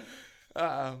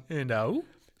 Yeah.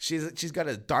 She's got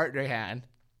a dart in her hand,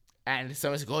 and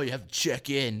someone's like, "Oh, you have to check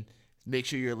in, make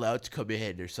sure you're allowed to come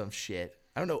in or some shit."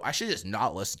 I don't know. I should just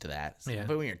not listen to that. Yeah.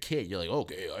 But when you're a kid, you're like,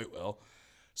 okay, I will.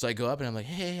 So I go up and I'm like,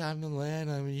 hey, I'm Milan.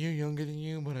 I'm a year younger than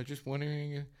you, but I'm just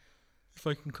wondering if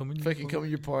I can come in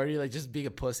your party, like just being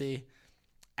a pussy.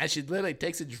 And she literally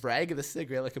takes a drag of the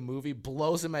cigarette like a movie,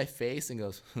 blows in my face, and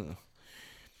goes,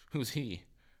 who's he?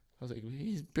 I was like,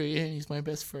 he's Brian. He's my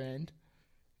best friend.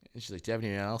 And she's like, do you have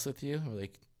anyone else with you? I'm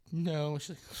like, no. She's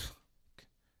like,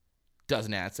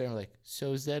 doesn't answer. I'm like,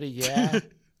 so is that a yeah?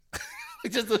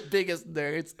 Like just the biggest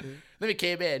nerds. Then we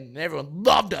came in and everyone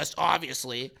loved us,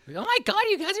 obviously. Oh my God,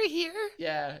 you guys are here.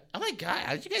 Yeah. Oh my God,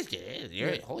 how did you guys get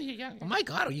in? Holy God. Oh my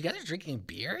God, you guys are drinking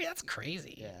beer? That's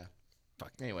crazy. Yeah.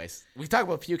 Fuck. Anyways, we talk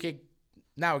about puking.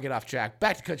 Now we get off track.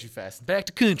 Back to Country Fest. Back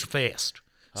to Country Fest.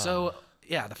 So,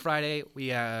 yeah, the Friday,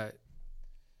 we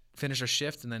finished our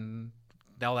shift, and then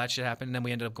all that shit happened. And then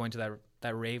we ended up going to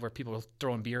that rave where people were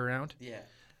throwing beer around. Yeah.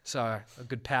 So,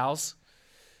 good pals.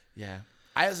 Yeah.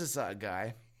 I also saw a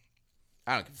guy.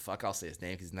 I don't give a fuck. I'll say his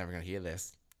name because he's never going to hear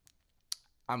this.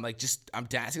 I'm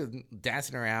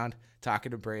dancing around,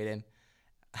 talking to Braden.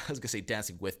 I was going to say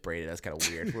dancing with Braden. That's kind of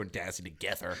weird. We were dancing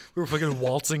together. We were fucking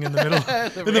waltzing in the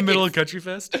middle in the middle of Country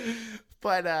Fest.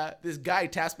 But this guy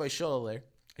taps my shoulder.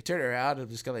 I turn around and I'm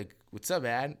just kind of like, what's up,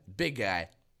 man? Big guy.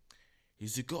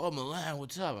 He's like, oh, Milan,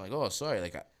 what's up? I'm like, oh, sorry.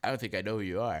 Like, I don't think I know who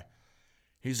you are.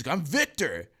 He's like, I'm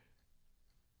Victor.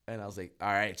 And I was like,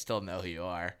 all right, still know who you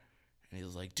are. And he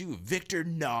was like, dude, Victor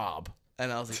Knob.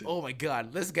 And I was like, oh, my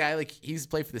God. This guy, like, he used to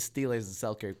play for the Steelers in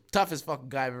Selkirk. Toughest fucking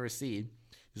guy I've ever seen.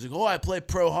 He's like, oh, I play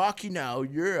pro hockey now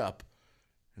in Europe.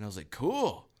 And I was like,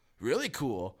 cool. Really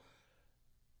cool.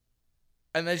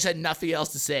 And then just had nothing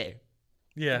else to say.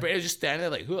 Yeah. Brady was just standing there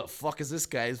like, who the fuck is this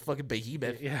guy? He's fucking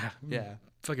behemoth. Yeah. Yeah.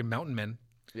 Fucking mountain men.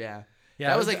 Yeah. Yeah,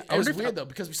 That was like, I it was wonder if- weird though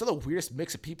because we saw the weirdest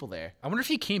mix of people there. I wonder if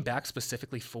he came back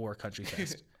specifically for Country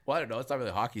Fest. Well, I don't know. It's not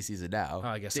really hockey season now. Oh,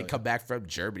 I guess They so, come back from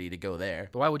Germany to go there.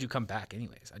 But why would you come back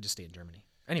anyways? I just stay in Germany.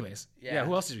 Anyways. Yeah. Yeah,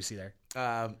 who else did we see there?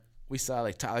 We saw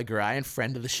like Tyler Garian,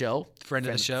 friend of the show. Friend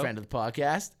of the show. Friend of the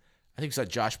podcast. I think we saw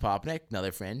Josh Popnick,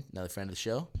 another friend of the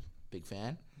show. Big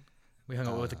fan. We hung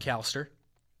out with the Calster.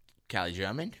 Callie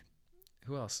Drummond.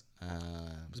 Who else? I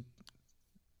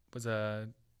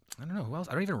don't know who else.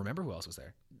 I don't even remember who else was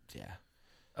there. Yeah.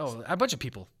 Oh, a bunch of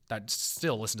people that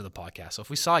still listen to the podcast. So if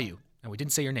we saw you and we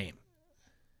didn't say your name,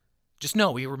 just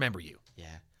know we remember you.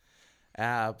 Yeah.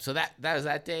 So that was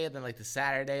that day, and then like the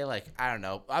Saturday, like I don't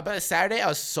know. But the Saturday, I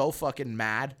was so fucking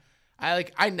mad.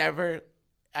 I never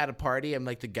at a party am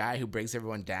like the guy who brings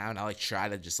everyone down. I like try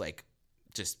to just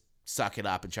suck it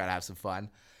up and try to have some fun.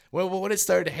 When it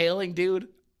started hailing, dude,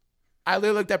 I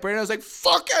literally looked at Brandon. I was like,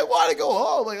 "Fuck, I want to go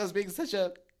home." Like I was being such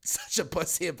a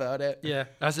pussy about it. Yeah.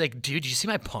 I was like, dude, did you see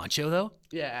my poncho though?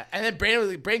 Yeah. And then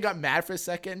Brandon got mad for a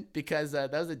second because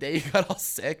that was the day he got all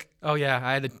sick. Oh yeah,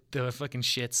 I had the fucking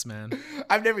shits, man.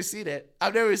 I've never seen it.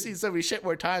 I've never seen somebody shit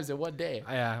more times in one day.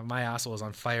 Yeah, my asshole was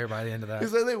on fire by the end of that.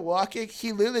 He's literally walking.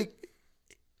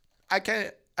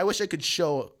 I wish I could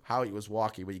show how he was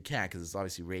walking, but you can't because it's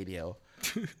obviously radio.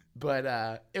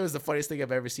 But it was the funniest thing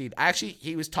I've ever seen. Actually,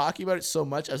 he was talking about it so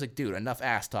much. I was like, dude, enough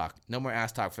ass talk. No more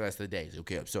ass talk for the rest of the day. He's like,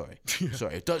 okay, I'm sorry. I'm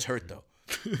sorry. It does hurt, though.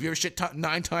 Have you ever shit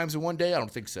 9 times in one day? I don't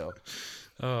think so.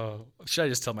 Oh, should I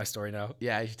just tell my story now?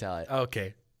 Yeah, I should tell it.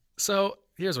 Okay. So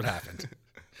here's what happened.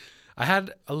 I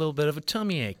had a little bit of a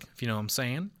tummy ache, if you know what I'm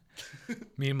saying.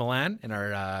 Me and Milan and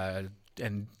our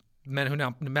man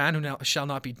who now shall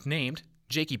not be named,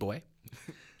 Jakey boy.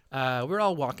 We're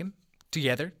all walking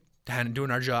together,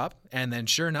 doing our job, and then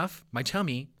sure enough, my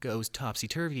tummy goes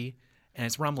topsy-turvy, and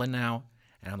it's rumbling now.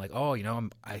 And I'm like, oh,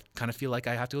 I kind of feel like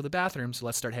I have to go to the bathroom, so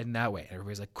let's start heading that way. And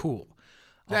everybody's like, cool.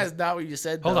 That's not what you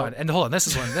said, Hold though. on. This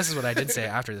is what I did say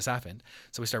after this happened.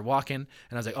 So we start walking, and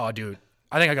I was like, oh, dude,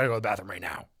 I think I gotta go to the bathroom right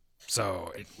now.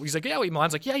 So he's like, yeah,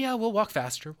 Milan's like, yeah, we'll walk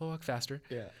faster.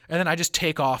 Yeah. And then I just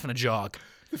take off in a jog.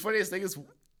 The funniest thing is,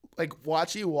 like,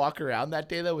 watching you walk around that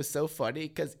day, though, was so funny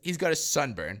because he's got a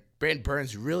sunburn. Brand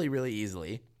burns really, really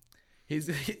easily.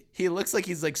 He looks like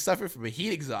he's, like, suffering from a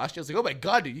heat exhaustion. I was like, oh, my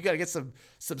God, dude, you got to get some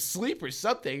sleep or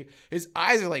something. His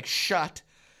eyes are, like, shut.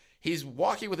 He's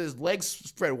walking with his legs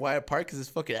spread wide apart because his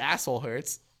fucking asshole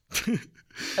hurts. And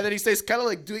then he stays kind of,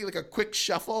 like, doing, like, a quick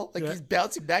shuffle. Like, he's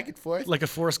bouncing back and forth. Like a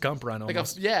Forrest Gump run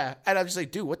almost. Yeah. And I'm just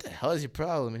like, dude, what the hell is your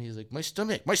problem? And he's like, my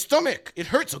stomach. It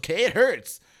hurts, okay? It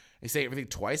hurts. He say everything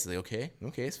twice. He's like, okay,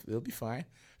 it'll be fine.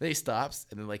 Then he stops,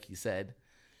 and then, like he said,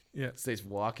 stays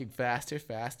walking faster.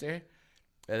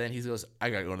 And then he goes, I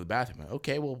gotta go to the bathroom. I'm like,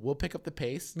 okay, well, we'll pick up the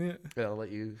pace. Yeah. And I'll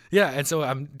let you. Yeah, and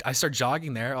so I start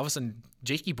jogging there. All of a sudden,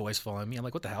 Jakey boy's following me. I'm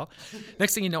like, what the hell?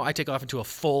 Next thing you know, I take off into a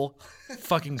full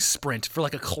fucking sprint for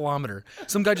like a kilometer.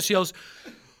 Some guy just yells,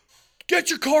 get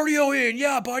your cardio in.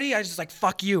 Yeah, buddy. I was just like,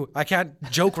 fuck you. I can't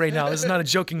joke right now. This is not a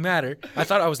joking matter. I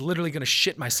thought I was literally going to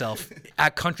shit myself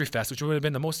at Country Fest, which would have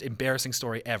been the most embarrassing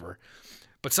story ever.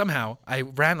 But somehow I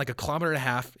ran like a kilometer and a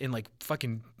half in like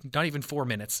fucking not even 4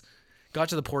 minutes. Got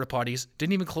to the porta potties,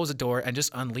 didn't even close the door, and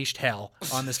just unleashed hell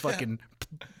on this fucking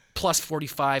plus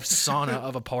 45 sauna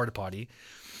of a porta potty.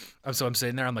 So I'm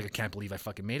sitting there. I'm like, I can't believe I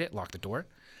fucking made it. Lock the door.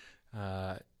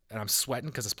 And I'm sweating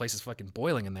because this place is fucking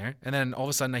boiling in there. And then all of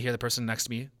a sudden I hear the person next to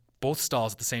me both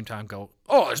stalls at the same time go,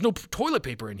 oh, there's no toilet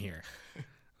paper in here.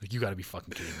 Like, you got to be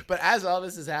fucking kidding me. But as all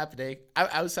this is happening, I'm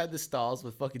outside the stalls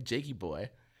with fucking Jakey boy.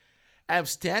 And I'm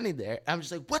standing there. And I'm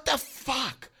just like, what the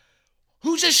fuck?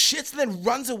 Who just shits and then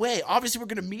runs away? Obviously, we're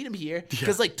going to meet him here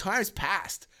because, like, time's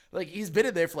passed. Like, he's been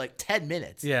in there for, like, 10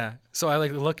 minutes. Yeah. So I,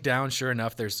 like, look down. Sure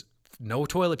enough, there's no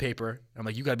toilet paper. I'm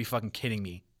like, you got to be fucking kidding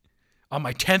me. On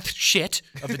my 10th shit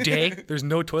of the day, there's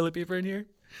no toilet paper in here?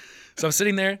 So I'm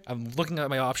sitting there. I'm looking at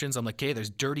my options. I'm like, okay, there's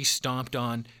dirty, stomped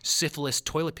on syphilis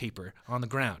toilet paper on the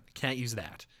ground. Can't use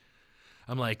that.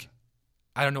 I'm like,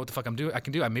 I don't know what the fuck I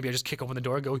can do. Maybe I just kick open the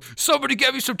door and go, somebody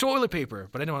get me some toilet paper.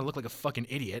 But I didn't want to look like a fucking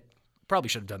idiot. Probably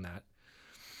should have done that.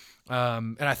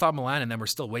 And I thought Milan and them were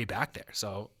still way back there.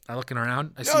 So I'm looking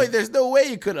around. There's no way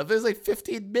you could have. There's like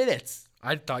 15 minutes.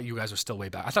 I thought you guys were still way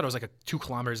back. I thought it was like 2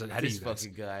 kilometers ahead of you guys. This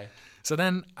fucking guy. So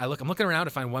then I'm looking around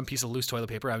to find one piece of loose toilet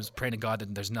paper. I was praying to God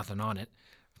that there's nothing on it.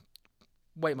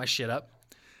 Wipe my shit up.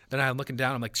 Then I'm looking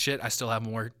down. I'm like, shit, I still have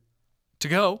more to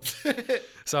go.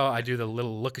 So I do the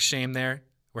little look of shame there.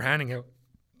 We're handing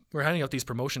out these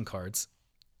promotion cards.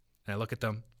 And I look at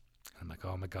them. I'm like,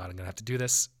 oh my God, I'm going to have to do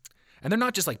this. And they're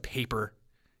not just like paper.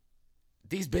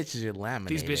 These bitches are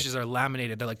laminated. These bitches are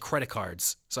laminated. They're like credit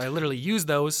cards. So I literally use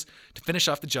those to finish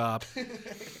off the job.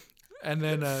 And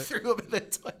then threw them in the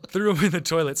toilet. Threw them in the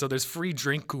toilet. So there's free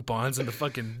drink coupons in the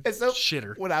fucking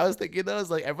shitter. What I was thinking though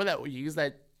is like everyone that would use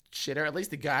that shitter, at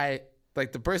least the guy,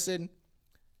 like the person,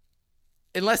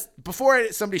 unless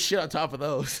before somebody shit on top of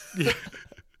those, Yeah.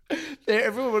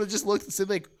 Everyone would have just looked and said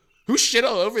like, who shit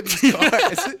all over these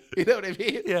cars? You know what I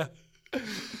mean? Yeah.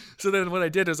 So then what I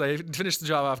did is I finished the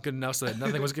job off good enough so that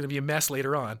nothing was going to be a mess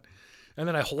later on. And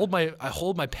then I hold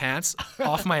my pants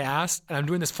off my ass and I'm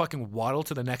doing this fucking waddle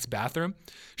to the next bathroom.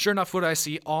 Sure enough, what do I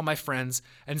see? All my friends.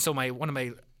 And so one of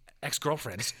my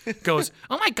ex-girlfriends goes,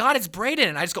 oh my God, it's Brayden.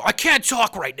 And I just go, I can't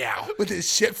talk right now. With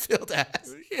his shit-filled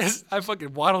ass. Yes. I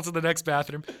fucking waddle to the next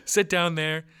bathroom, sit down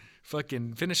there,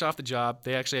 fucking finish off the job.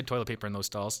 They actually had toilet paper in those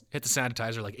stalls. Hit the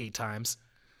sanitizer like 8 times.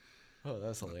 Oh,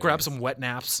 that's hilarious. Grab some wet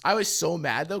naps. I was so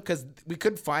mad though because we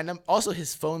couldn't find him. Also,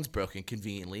 his phone's broken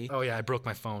conveniently. Oh yeah, I broke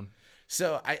my phone.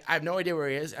 So I have no idea where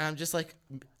he is, and I'm just like,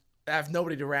 I have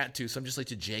nobody to rant to, so I'm just like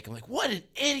to Jake. I'm like, what an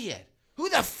idiot! Who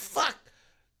the fuck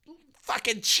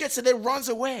fucking shits and then runs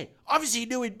away? Obviously, he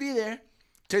knew he'd be there.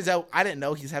 Turns out I didn't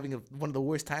know he's having one of the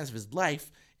worst times of his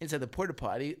life inside the porta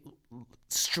potty,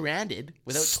 stranded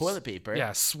without toilet paper.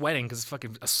 Yeah, sweating because it's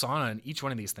fucking a sauna in each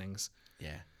one of these things.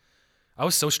 Yeah. I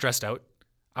was so stressed out.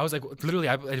 I was like, literally,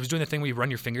 I was doing the thing where you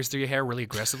run your fingers through your hair really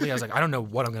aggressively. I was like, I don't know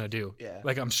what I'm going to do. Yeah.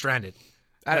 Like, I'm stranded.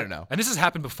 I don't know. And this has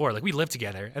happened before. Like, we lived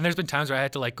together. And there's been times where I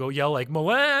had to, like, go yell, like,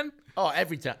 Moan. Oh,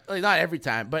 every time. Like, not every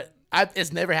time, but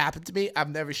it's never happened to me. I've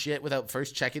never shit without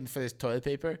first checking for this toilet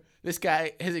paper. This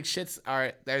guy, his shits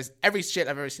there's every shit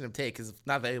I've ever seen him take, because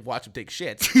not that I watch him take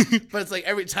shits, but it's like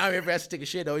every time he ever has to take a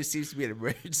shit, it always seems to be an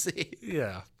emergency.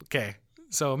 Yeah. Okay.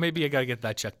 So maybe I got to get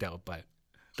that checked out, but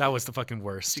that was the fucking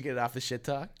worst. Did you get it off the shit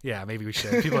talk? Yeah, maybe we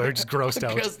should. People are just grossed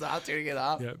out. Girls not turning it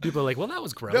off. Yeah. People are like, well, that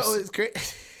was gross. No, it's crazy.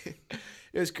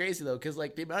 It was crazy though, because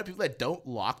like the amount of people that don't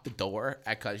lock the door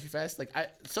at Country Fest, like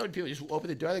so many people just open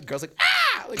the door, the girls like,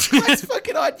 ah, like that's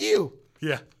fucking on you.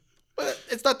 Yeah. But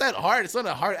it's not that hard. It's not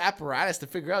a hard apparatus to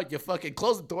figure out. You fucking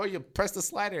close the door, you press the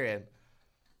slider in.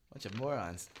 Bunch of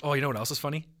morons. Oh, you know what else is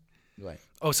funny? What?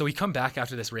 Oh, so we come back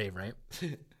after this rave, right?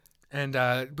 And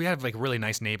we have like really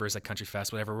nice neighbors at Country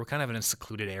Fest, whatever. We're kind of in a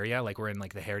secluded area, like we're in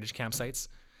like the heritage campsites.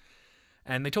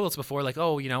 And they told us before, like,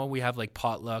 oh, you know, we have like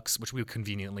potlucks, which we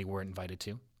conveniently weren't invited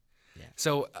to. Yeah.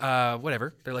 So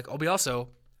whatever. They're like, oh, we also,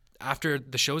 after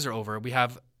the shows are over, we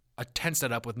have a tent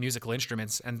set up with musical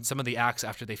instruments, and some of the acts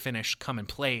after they finish come and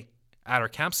play at our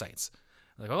campsites.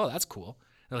 I'm like, oh, that's cool.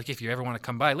 They're like, if you ever want to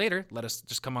come by later, let us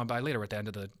just come on by later at the end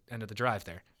of the drive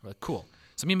there. We're like, cool.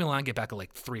 So me and Milan get back at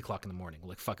like 3:00 in the morning. We're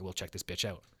like, fuck it, we'll check this bitch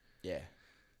out. Yeah.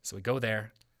 So we go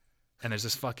there, and there's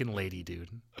this fucking lady, dude.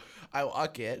 I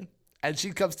walk in, and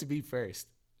she comes to me first.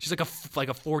 She's like a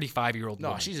 45-year-old No,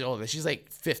 woman. she's older. She's like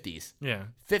 50s. Yeah.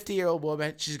 50-year-old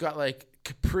woman. She's got like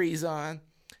capris on.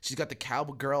 She's got the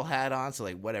cowboy girl hat on. So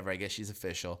like whatever. I guess she's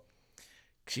official.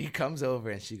 She comes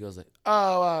over and she goes like,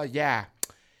 "Oh, yeah.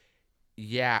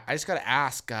 I just gotta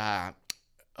ask,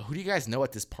 who do you guys know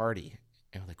at this party?"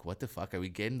 And I'm like, "What the fuck are we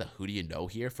getting the who do you know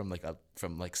here from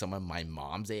like someone my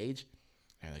mom's age?"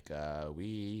 And like,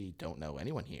 we don't know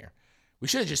anyone here. We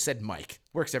should have just said Mike.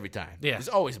 Works every time. Yeah. There's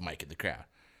always Mike in the crowd.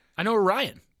 I know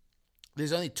Ryan.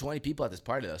 There's only 20 people at this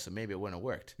party though, so maybe it wouldn't have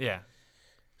worked. Yeah.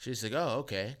 She's like, "Oh,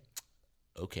 okay.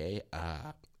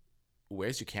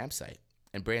 Where's your campsite?"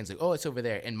 And Brandon's like, "Oh, it's over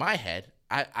there." In my head,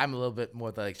 I'm a little bit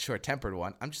more the like short-tempered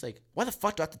one. I'm just like, why the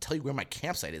fuck do I have to tell you where my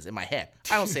campsite is in my head?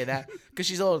 I don't say that because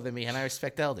she's older than me and I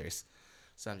respect elders.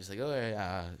 So I'm just like,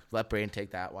 let Braden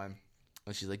take that one.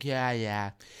 And she's like,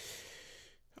 yeah.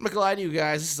 I'm not gonna lie to you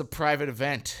guys. This is a private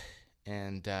event,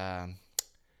 and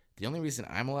the only reason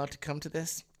I'm allowed to come to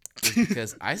this is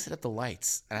because I set up the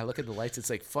lights, and I look at the lights.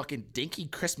 It's like fucking dinky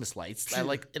Christmas lights.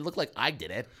 It looked like I did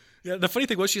it. Yeah, the funny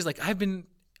thing was, she's like, I've been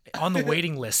on the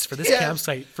waiting list for this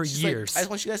campsite for years. Like, I just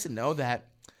want you guys to know that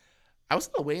I was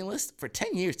on the waiting list for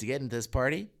 10 years to get into this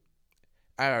party.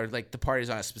 Or like the party's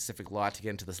on a specific lot to get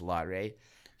into this lot, right?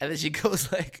 And then she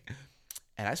goes like,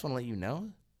 and I just want to let you know,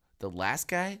 the last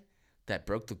guy that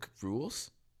broke the rules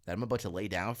that I'm about to lay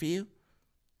down for you,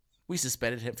 we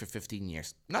suspended him for 15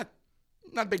 years. Not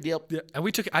a big deal. Yeah,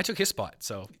 and I took his spot,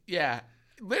 so. Yeah,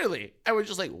 literally. I was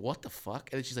just like, what the fuck?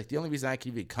 And then she's like, the only reason I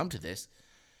can even come to this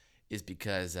is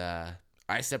because I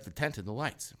set up the tent and the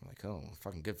lights. I'm like, oh,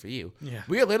 fucking good for you. Yeah.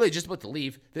 We are literally just about to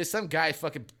leave. There's some guy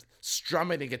fucking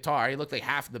strumming a guitar. He looked like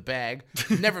half of the bag.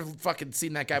 Never fucking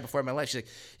seen that guy before in my life. She's like,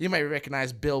 you might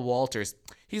recognize Bill Walters.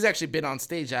 He's actually been on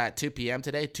stage at 2 p.m.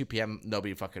 today. 2 p.m.,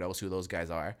 nobody fucking knows who those guys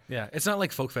are. Yeah, it's not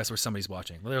like Folk Fest where somebody's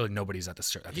watching. Literally nobody's at the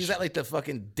show. He's at like the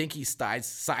fucking dinky side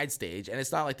stage, and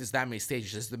it's not like there's that many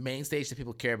stages. There's the main stage that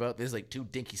people care about. There's like 2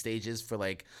 dinky stages for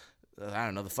like, I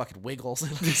don't know, the fucking Wiggles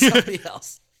and like somebody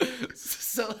else.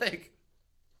 So like,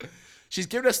 she's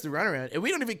giving us the runaround, and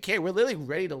we don't even care. We're literally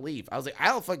ready to leave. I was like, I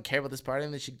don't fucking care about this party.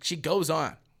 And then she goes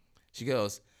on. She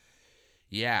goes,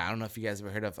 yeah, I don't know if you guys ever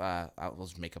heard of, I'll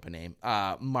just make up a name,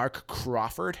 Mark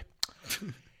Crawford.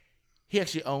 He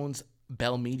actually owns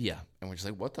Bell Media. And we're just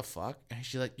like, what the fuck? And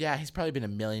she's like, yeah, he's probably been a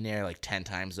millionaire like 10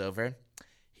 times over.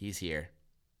 He's here.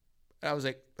 And I was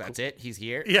like, that's it? He's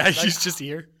here? Yeah, like, he's just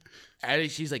here. And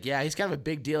she's like, yeah, he's kind of a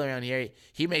big deal around here.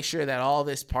 He makes sure that all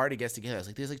this party gets together. I was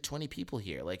like, there's like 20 people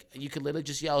here. Like, you could literally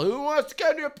just yell, who wants to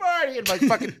come to a party? And like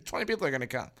fucking 20 people are going to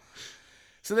come.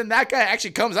 So then that guy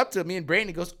actually comes up to me and Brayden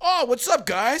and goes, oh, what's up,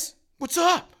 guys? What's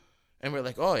up? And we're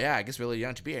like, oh, yeah, I guess we're really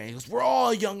young to be here. And he goes, we're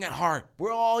all young at heart.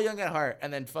 We're all young at heart.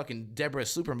 And then fucking Deborah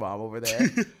Supermom over there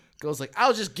goes like, I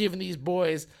was just giving these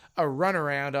boys a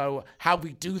runaround on how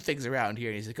we do things around here.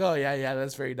 And he's like, oh, yeah,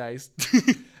 that's very nice.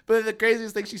 But the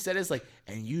craziest thing she said is like,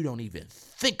 and you don't even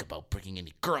think about bringing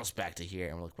any girls back to here.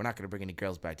 And we're like, we're not going to bring any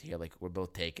girls back to here. Like, we're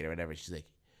both taken or whatever. She's like,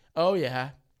 oh,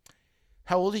 yeah.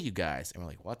 How old are you guys? And we're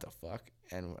like, what the fuck?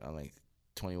 And I'm like,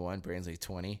 21. Brandon's like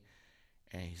 20.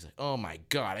 And he's like, oh, my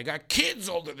God, I got kids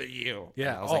older than you. Yeah.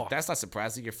 And I was like, that's not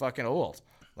surprising. You're fucking old.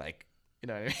 Like, you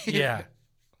know what I mean? Yeah.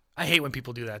 I hate when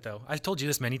people do that, though. I've told you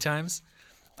this many times.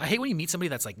 I hate when you meet somebody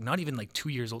that's like not even like 2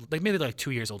 years old. Like maybe they're like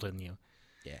 2 years older than you.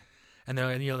 Yeah. And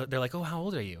they're like, oh, how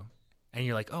old are you? And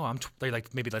you're like, oh, they're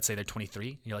like, maybe let's say they're 23.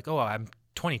 And you're like, oh, I'm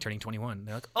 20 turning 21. And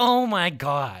they're like, oh my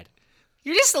God,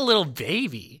 you're just a little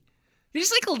baby. You're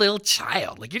just like a little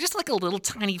child. Like, you're just like a little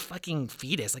tiny fucking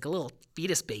fetus, like a little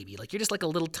fetus baby. Like, you're just like a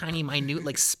little tiny, minute,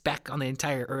 like speck on the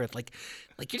entire earth. Like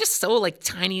you're just so like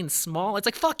tiny and small. It's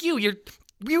like, fuck you.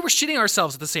 We were shitting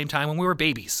ourselves at the same time when we were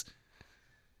babies.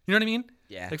 You know what I mean?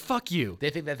 Yeah. Like, fuck you. They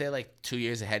think that they're like 2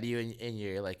 years ahead of you in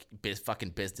your like fucking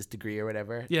business degree or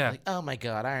whatever. Yeah. Like, oh my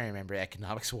God, I remember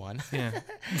economics 1. Yeah.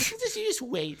 you just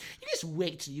wait. You just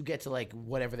wait till you get to like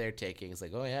whatever they're taking. It's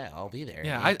like, oh yeah, I'll be there.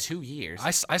 Yeah. In 2 years.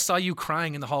 I saw you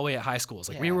crying in the hallway at high school. It's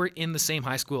like we were in the same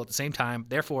high school at the same time.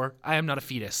 Therefore, I am not a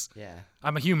fetus. Yeah.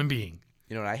 I'm a human being.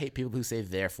 You know what? I hate people who say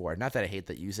therefore. Not that I hate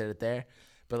that you said it there,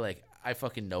 but like I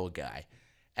fucking know a guy.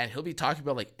 And he'll be talking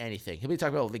about, like, anything. He'll be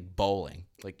talking about, like, bowling.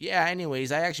 Like, yeah,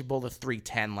 anyways, I actually bowled a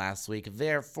 310 last week.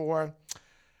 Therefore,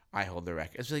 I hold the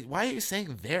record. It's like, why are you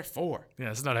saying therefore? Yeah,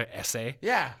 it's not an essay.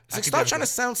 Yeah. It's like, stop trying to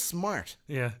sound smart.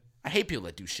 Yeah. I hate people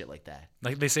that do shit like that.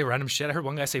 Like, they say random shit. I heard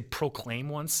one guy say proclaim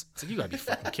once. It's like, you gotta be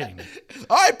fucking kidding me.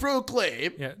 I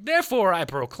proclaim. Yeah. Therefore, I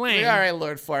proclaim. All right,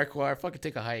 Lord Farquhar, fucking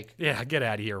take a hike. Yeah, get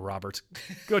out of here, Robert.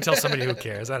 Go tell somebody who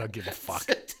cares. I don't give a fuck.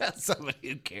 Tell somebody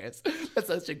who cares. That's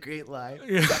such a great line.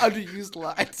 Yeah. The underused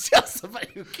line. Tell somebody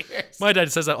who cares. My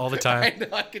dad says that all the time. I know,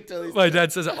 I can tell you. My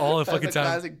dad says it all the fucking time.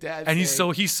 Classic dad and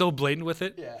saying. he's so blatant with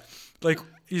it. Yeah. Like,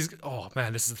 oh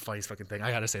man, this is the funniest fucking thing.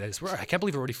 I gotta say this. I can't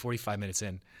believe we're already 45 minutes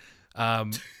in.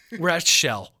 We're at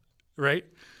Shell, right?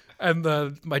 And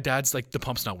my dad's like, the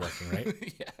pump's not working,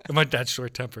 right? Yeah. And my dad's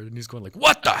short-tempered, and he's going like,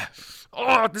 what the?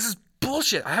 Oh, this is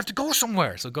bullshit. I have to go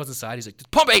somewhere. So he goes inside. He's like, the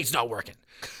pump eight's not working.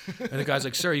 And the guy's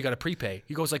like, sir, you got to prepay.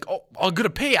 He goes like, oh, I'm going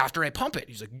to pay after I pump it.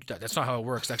 He's like, that's not how it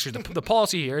works. Actually, the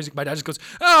policy here is my dad just goes,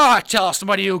 tell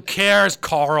somebody who cares,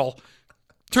 Carl.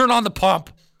 Turn on the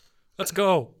pump. Let's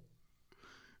go.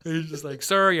 And he's just like,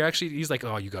 sir, he's like,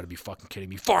 oh, you got to be fucking kidding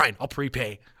me. Fine, I'll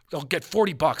prepay. I'll get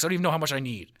 $40. I don't even know how much I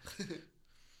need.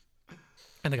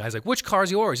 And the guy's like, which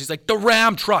car's yours? He's like, the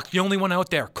Ram truck, the only one out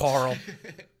there, Carl.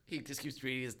 He just keeps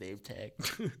reading his name tag.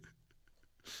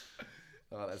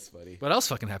 Oh, that's funny. What else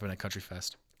fucking happened at Country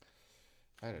Fest?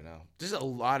 I don't know. There's a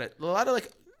lot of like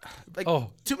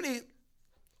too many.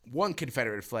 One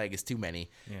Confederate flag is too many.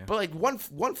 Yeah. But like one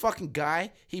fucking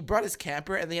guy, he brought his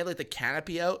camper and they had like the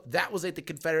canopy out. That was like the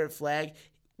Confederate flag.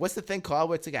 What's the thing called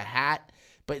where it's like a hat,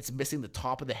 but it's missing the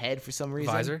top of the head for some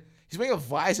reason? Visor? He's wearing a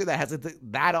visor that has like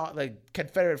that on, like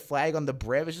Confederate flag on the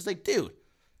brim. It's just like, dude,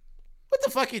 what the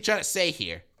fuck are you trying to say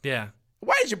here? Yeah.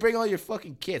 Why did you bring all your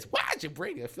fucking kids? Why'd you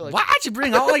bring? I feel like Why'd you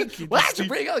bring all your kids? Why'd you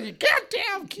bring all your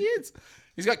goddamn kids?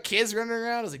 He's got kids running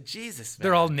around. I was like, Jesus, man.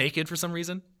 They're all naked for some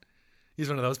reason. He's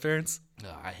one of those parents.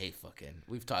 Oh, I hate fucking.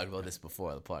 We've talked about this before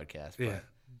on the podcast. But Yeah.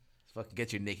 Fucking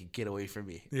get your naked kid away from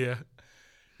me. Yeah.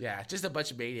 Yeah, just a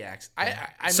bunch of maniacs.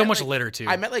 I So met, much like, litter, too.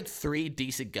 I met like 3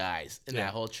 decent guys in Yeah.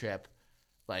 that whole trip.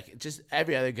 Like, just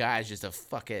every other guy is just a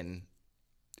fucking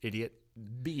Idiot.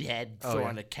 meathead Oh,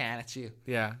 throwing yeah. a can at you.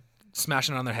 Yeah.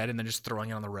 Smashing it on their head and then just throwing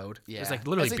it on the road. Yeah. There's like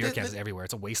literally It's like beer the- cans everywhere.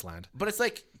 It's a wasteland. But it's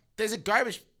like, there's a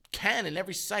garbage can in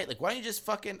every site. Like, why don't you just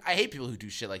fucking. I hate people who do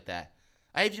shit like that.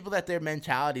 I hate people that their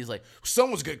mentality is like,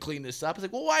 someone's gonna clean this up. It's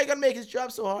like, well, why are you gonna make his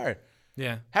job so hard?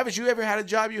 Yeah. Haven't you ever had a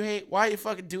job you hate? Why are you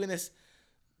fucking doing this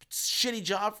shitty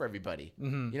job for everybody?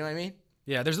 Mm-hmm. You know what I mean?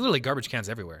 Yeah. There's literally garbage cans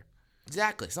everywhere.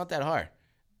 Exactly. It's not that hard.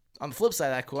 On the flip side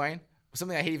of that coin,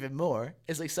 something I hate even more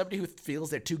is like somebody who feels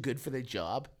they're too good for their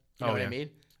job. You know Oh, what I yeah. mean?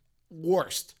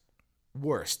 Worst.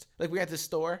 Like we got this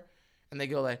store and they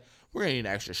go like, we're gonna need an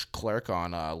extra clerk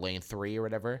on lane 3 or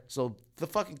whatever. So the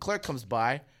fucking clerk comes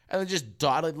by and they're just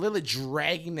literally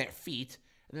dragging their feet.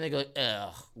 And then they go like,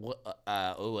 ugh,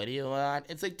 what do you want?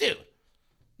 It's like, dude.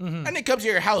 Mm-hmm. And they come to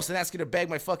your house and ask you to bag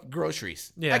my fucking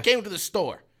groceries. Yeah. I came to the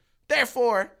store.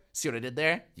 Therefore, see what I did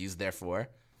there? Use therefore.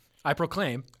 I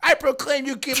proclaim. I proclaim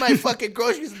you keep my fucking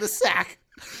groceries in the sack.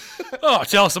 Oh,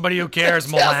 tell somebody who cares,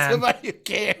 Tell Milan. somebody who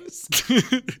cares.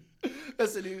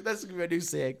 That's gonna be a new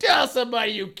saying. Tell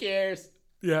somebody who cares.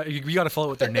 Yeah, you got to follow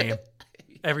it with their name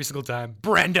every single time.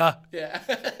 Brenda. Yeah.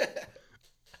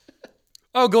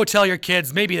 Oh, go tell your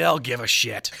kids. Maybe they'll give a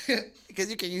shit. Because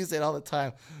you can use it all the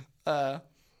time.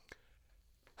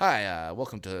 Hi,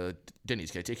 welcome to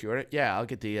Denny's. Can I take your order? Yeah, I'll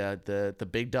get the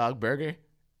big dog burger.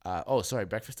 Oh, sorry,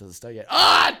 breakfast doesn't start yet.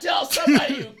 Tell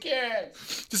somebody who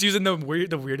cares. Just using the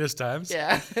weirdest times.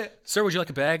 Yeah. Sir, would you like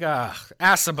a bag?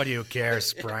 Ask somebody who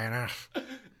cares, Brian.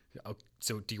 Oh,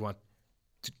 so do you want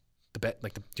the bet?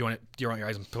 Like, do you want your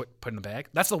eyes and put in the bag?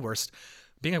 That's the worst.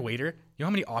 Being a waiter, you know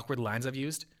how many awkward lines I've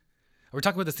used? We were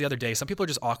talking about this the other day. Some people are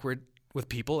just awkward with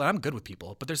people, and I'm good with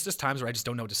people, but there's just times where I just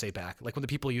don't know what to say back. Like when the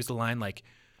people use the line like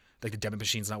the debit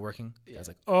machine's not working. Yeah. I was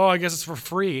like, oh, I guess it's for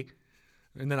free,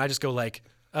 and then I just go like,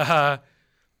 yeah,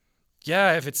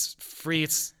 if it's free,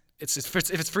 if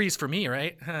it's free, it's for me,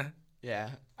 right? Yeah.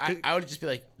 I would just be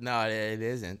like, no, it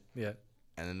isn't. Yeah.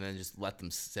 And then just let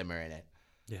them simmer in it.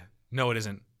 Yeah. No, it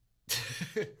isn't.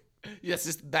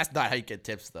 Yes, that's not how you get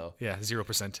tips, though. Yeah,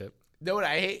 0% tip. Know what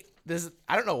I hate?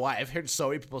 I don't know why. I've heard so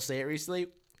many people say it recently.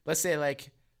 Let's say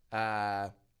like, you're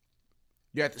at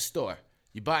the store,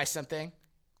 you buy something,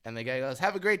 and the guy goes,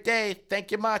 "Have a great day,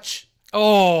 thank you much."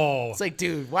 Oh. It's like,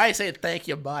 dude, why say thank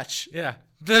you much? Yeah.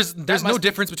 There's no must be-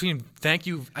 difference between thank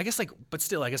you. I guess but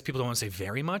still, I guess people don't want to say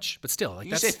very much, but still, like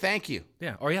You that's say thank you,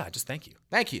 yeah. Or yeah, just thank you.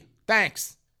 thank you,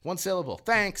 thanks, one syllable,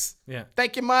 thanks, Yeah.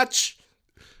 thank you much.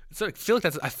 So I feel like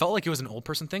I felt like it was an old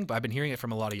person thing, but I've been hearing it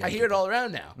from a lot of young I hear it people. all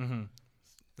around now.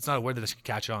 It's not a word that should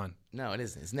catch on. No, it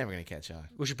isn't. It's never gonna catch on.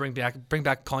 We should bring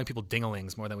back calling people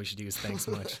dingalings more than we should use thanks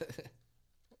so much.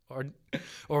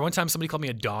 Or one time somebody called me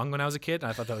a dong when I was a kid, and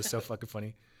I thought that was so fucking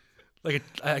funny. Like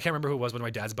I can't remember who it was. One of my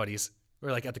dad's buddies. We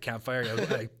were like at the campfire. I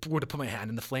would have put my hand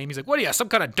in the flame. He's like, "What are you, some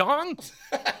kind of dong?"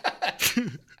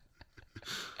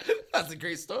 That's a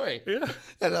great story. Yeah.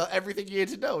 And everything you need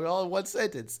to know, all in one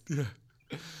sentence.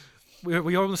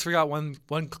 We almost forgot one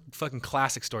fucking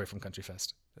classic story from Country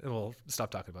Fest. We'll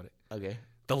stop talking about it. Okay.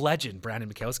 The legend,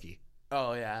 Brandon Mikowski.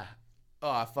 Oh yeah.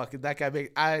 Oh fucking that guy.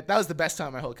 That was the best time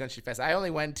of my whole Country Fest. I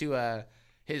only went to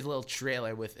his little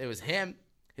trailer with it was him,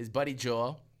 his buddy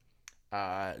Joel,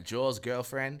 Joel's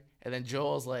girlfriend, and then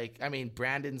Joel's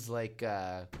Brandon's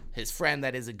his friend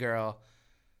that is a girl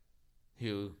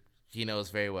who he knows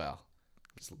very well.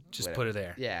 Just put her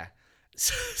there. Yeah.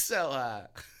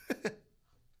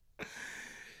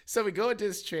 So we go into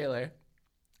this trailer,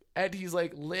 and he's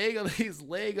like laying on his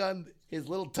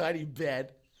little tiny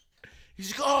bed.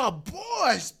 He's like, "Oh,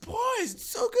 boys, it's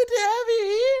so good to have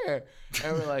you here."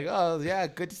 And we're like, "Oh yeah,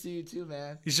 good to see you too,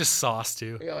 man." He's just sauce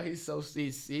too. You know, he's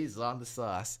on the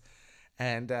sauce,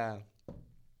 and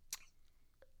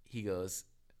he goes,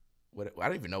 I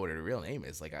don't even know what her real name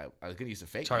is. Like I was gonna use a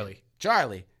fake Charlie.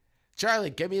 name. Charlie,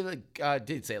 get me the.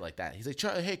 Didn't say it like that. He's like,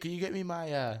 Charlie, hey, can you get me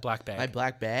my Black bag. My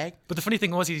black bag. But the funny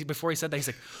thing was, before he said that, he's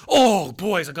like, "Oh,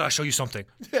 boys, I gotta show you something.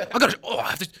 I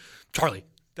have to." Charlie,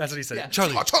 that's what he said. Yeah.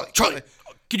 Charlie,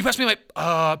 can you pass me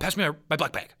my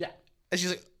black bag? Yeah, and she's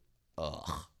like,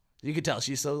 ugh. You can tell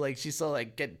she's so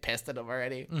getting pissed at him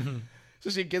already. Mm-hmm.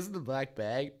 So she gives him the black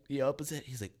bag. He opens it.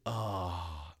 He's like,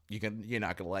 oh, you're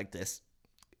not gonna like this.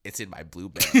 It's in my blue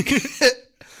bag.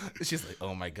 She's like,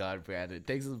 oh my God, Brandon.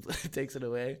 Takes it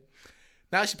away.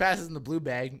 Now she passes in the blue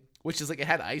bag, which is like, it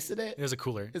had ice in it. It was a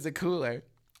cooler. It's a cooler.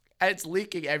 And it's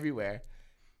leaking everywhere.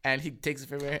 And he takes it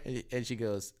from her and she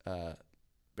goes,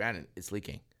 Brandon, it's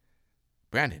leaking.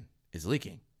 Brandon, it's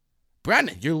leaking.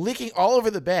 Brandon, you're leaking all over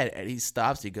the bed. And he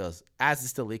stops. He goes, as it's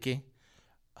still leaking,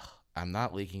 I'm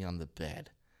not leaking on the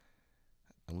bed.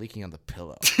 I'm leaking on the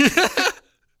pillow.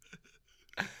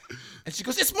 And she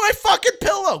goes, it's my fucking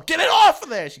pillow. Get it off of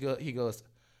there. He goes,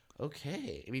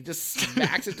 okay. And he just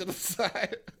smacks it to the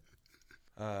side.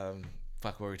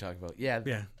 Fuck, what were we talking about? Yeah.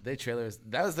 The trailers.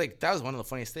 That was one of the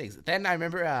funniest things. Then I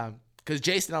remember, because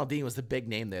Jason Aldean was the big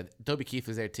name there. Toby Keith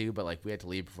was there too, but like we had to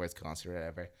leave before his concert or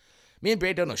whatever. Me and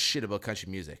Brad don't know shit about country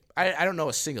music. I don't know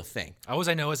a single thing. All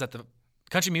I know is that the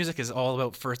country music is all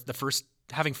about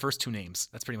having first two names.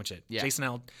 That's pretty much it. Yeah. Jason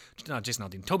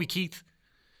Aldean, Toby Keith,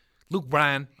 Luke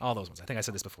Bryan, all those ones. I think I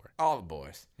said this before. All the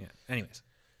boys. Yeah. Anyways.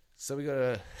 So we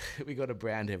go to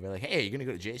Brandon. We're like, hey, you're gonna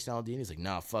go to Jason Aldean? He's like,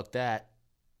 nah, fuck that.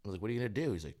 I was like, what are you gonna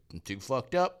do? He's like, I'm too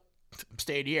fucked up. I'm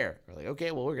staying here. We're like, okay,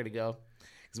 well, we're gonna go.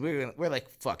 Because we're like,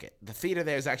 fuck it. The theater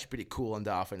there is actually pretty cool in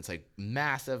Dauphin. It's like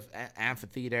massive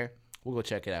amphitheater. We'll go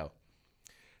check it out.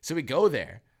 So we go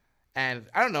there. And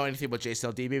I don't know anything about Jason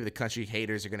Aldean. Maybe the country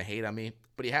haters are going to hate on me.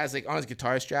 But he has, like, on his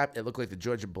guitar strap, it looked like the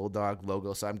Georgia Bulldog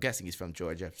logo. So I'm guessing he's from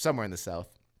Georgia, somewhere in the South.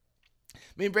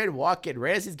 Me and Brandon walk in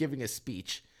right as he's giving a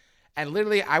speech. And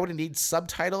literally, I would need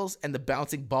subtitles and the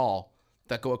bouncing ball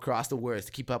that go across the words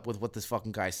to keep up with what this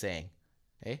fucking guy's saying.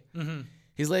 Hey? Mm-hmm.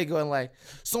 He's like going like,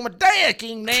 so my dad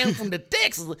came down from the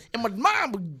Texas, and my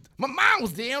mom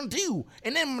was down too.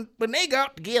 And then when they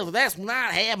got together, that's when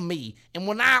I had me. And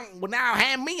when I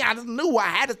had me, I just knew I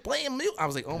had to play him. I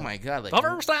was like, oh my God! Like, the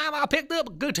first time I picked up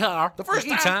a guitar, the first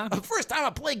time I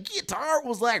played guitar, it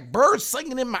was like birds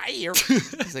singing in my ear.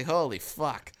 He's like, holy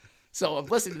fuck! So I'm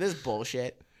listening to this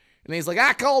bullshit, and he's like,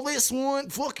 I call this one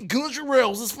fucking Country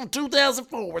Roads. It's from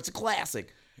 2004. It's a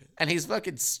classic, and he's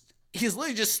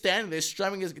literally just standing there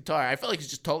strumming his guitar. I felt like he's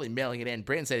just totally mailing it in.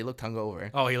 Brandon said he looked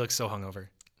hungover. Oh, he looks so hungover.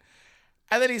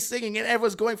 And then he's singing and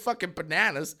everyone's going fucking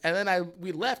bananas. And then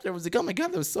we left. Everyone's like, oh my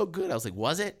God, that was so good. I was like,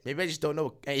 was it? Maybe I just don't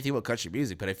know anything about country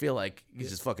music, but I feel like he's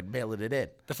just fucking mailing it in.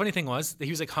 The funny thing was that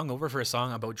he was like hungover for a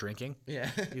song about drinking. Yeah.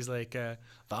 He's like, the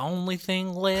only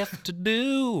thing left to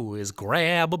do is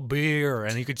grab a beer.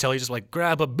 And you could tell he just like,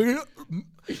 grab a beer.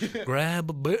 Grab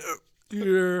a beer.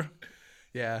 Yeah.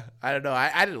 Yeah, I don't know.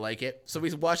 I didn't like it. So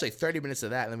we watched like 30 minutes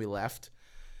of that, and then we left.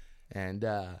 And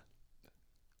the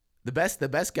best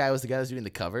guy was the guy that was doing the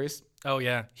covers. Oh,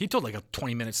 yeah. He told like a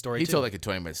 20-minute story, He told like a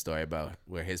 20-minute story about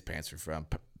where his parents were from.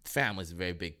 Family's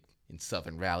very big in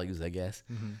Southern values, I guess.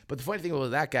 Mm-hmm. But the funny thing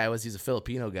about that guy was he's a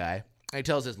Filipino guy. And he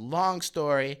tells this long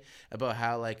story about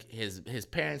how like his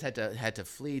parents had to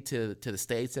flee to the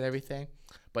States and everything.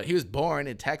 But he was born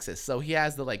in Texas, so he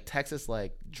has the like Texas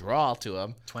like drawl to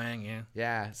him. Twang, yeah.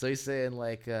 Yeah, so he's saying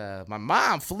like, my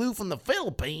mom flew from the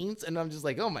Philippines, and I'm just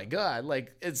like, oh my God,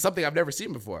 like it's something I've never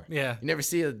seen before. Yeah. You never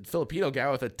see a Filipino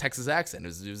guy with a Texas accent. It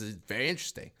was very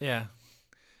interesting. Yeah.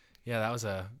 Yeah, that was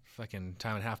a fucking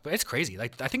time and a half. But it's crazy.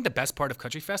 Like, I think the best part of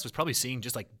Country Fest was probably seeing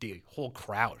just like the whole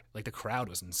crowd. Like the crowd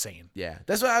was insane. Yeah,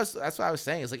 that's what I was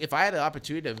saying. It's like if I had the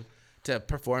opportunity to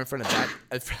perform in front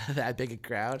of that big a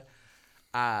crowd,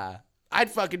 I'd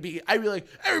be like,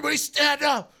 everybody stand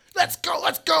up, let's go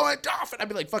and off. And I'd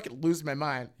be like fucking losing my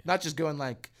mind, not just going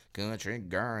like, country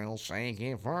girl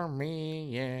shaking for me,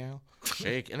 yeah,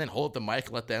 shake, and then hold up the mic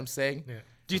and let them sing. Yeah.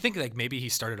 Do you think like maybe he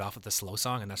started off with a slow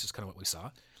song and that's just kind of what we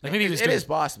saw? Like maybe it is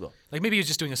possible. Like maybe he was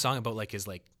just doing a song about like his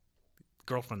like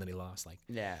girlfriend that he lost. Like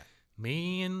yeah.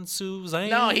 Me and Suzanne.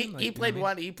 No, he played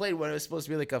one. He played one. It was supposed to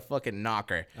be like a fucking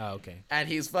knocker. Oh, okay. And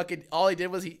he's fucking. All he did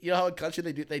was you know how in country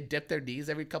they dip their knees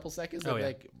every couple seconds. They're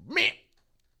like me.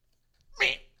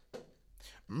 They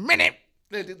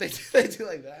do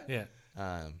like that. Yeah.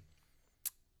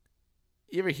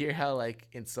 You ever hear how like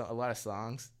in a lot of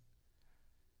songs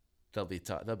they'll be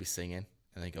singing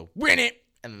and they go win it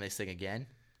and then they sing again.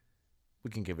 We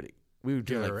were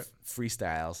doing like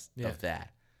freestyles of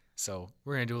that. So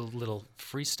we're gonna do a little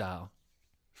freestyle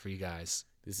for you guys.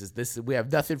 This we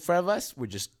have nothing in front of us. We're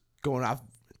just going off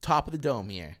top of the dome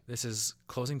here. This is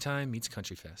Closing Time meets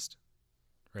Country Fest.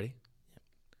 Ready?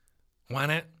 Why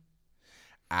not?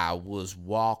 I was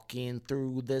walking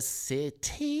through the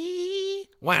city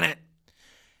Why not?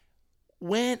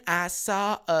 when I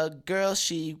saw a girl,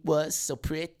 she was so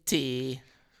pretty.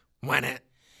 Why not?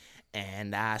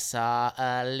 And I saw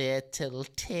a little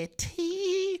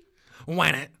titty.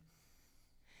 Why not?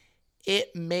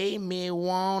 It made me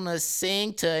wanna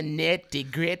sing to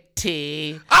Nitty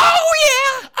Gritty.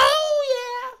 Oh yeah!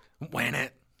 Oh yeah! Why not?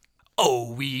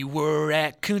 Oh, we were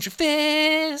at Country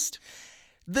Fest.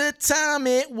 The time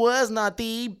it was not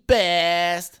the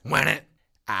best. Why not?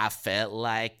 I felt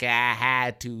like I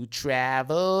had to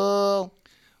travel.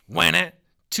 Why not?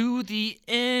 To the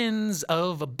ends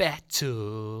of a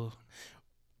battle.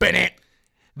 Bennett.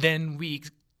 Then we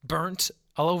burnt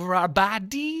all over our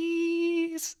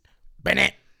bodies.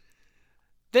 Bennett.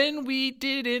 Then we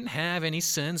didn't have any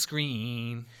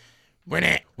sunscreen.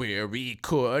 Bennett. We're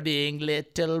recording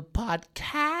little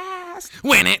podcast.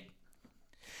 When it.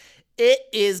 It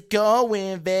is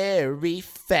going very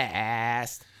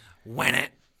fast. When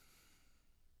it.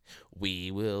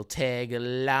 We will tag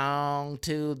along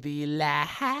to the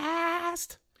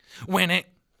last. When it.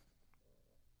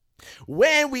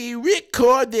 When we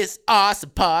record this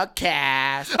awesome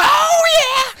podcast. Oh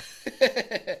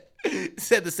yeah!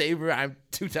 Said the same rhyme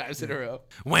 2 times in a row.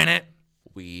 When it.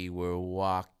 We were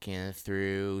walking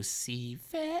through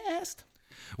Seafest.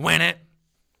 When it.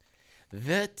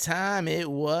 The time it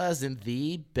wasn't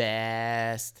the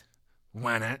best.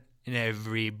 Why not? And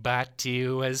everybody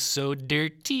was so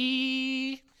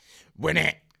dirty. When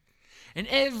it. And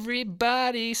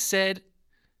everybody said,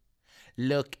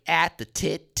 Look at the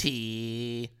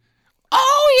titty.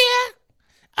 oh yeah!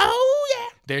 Oh yeah.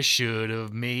 There should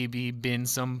have maybe been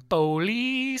some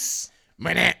police.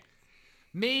 When it.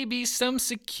 Maybe some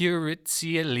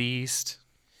security at least.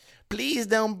 Please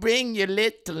don't bring your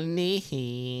little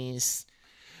niece.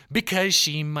 Because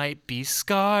she might be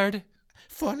scarred.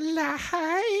 For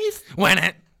life. When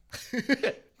it.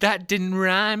 That didn't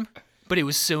rhyme, but it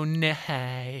was so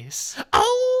nice.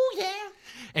 Oh yeah.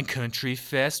 And Country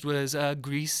Fest was a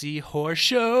greasy horse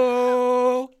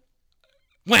show.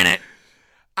 When it.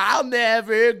 I'll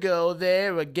never go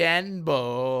there again,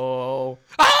 Bo.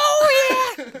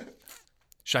 Oh yeah!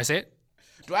 Should I say it?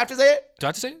 Do I have to say it? Do I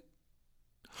have to say it?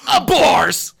 A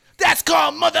bars! That's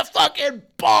called motherfucking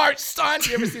bars, son.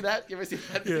 You ever see that? You ever see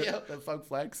that video? That Funk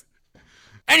Flex?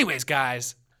 Anyways,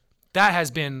 guys, that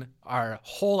has been our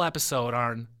whole episode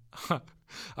on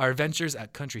our adventures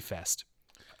at Country Fest.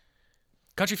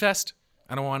 Country Fest,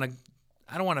 I don't want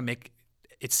to make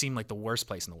it seem like the worst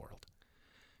place in the world.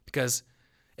 Because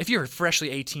if you're freshly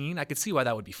 18, I could see why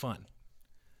that would be fun.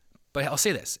 But I'll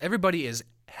say this, everybody is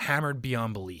hammered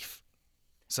beyond belief.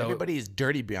 So Everybody is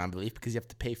dirty beyond belief because you have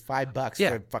to pay $5 Yeah.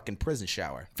 for a fucking prison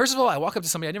shower. first of all, I walk up to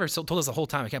somebody, I never told this the whole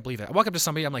time, I can't believe it. I walk up to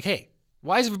somebody, I'm like, hey,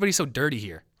 why is everybody so dirty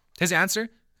here? His answer,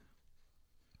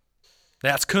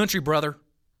 that's country, brother.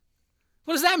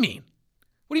 What does that mean?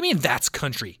 What do you mean that's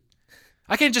country?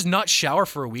 I can't just not shower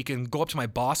for a week and go up to my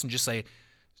boss and just say,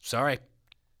 sorry.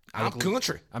 I'm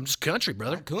country. I'm just country,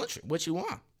 brother. I'm country. What you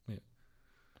want? Yeah.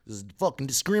 This is fucking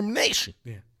discrimination.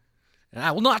 Yeah. And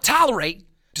I will not tolerate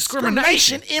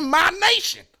discrimination. In my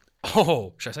nation.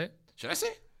 Oh, should I say it? Should I say?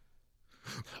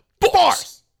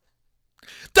 Bars!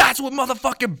 That's what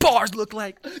motherfucking bars look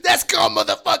like. That's called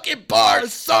motherfucking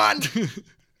bars, son.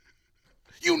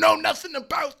 You know nothing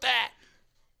about that.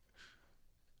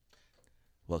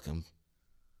 Welcome.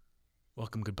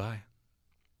 Welcome, goodbye.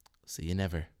 See you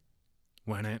never.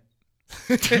 Why not?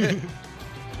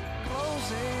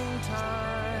 Closing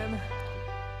time.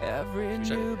 Every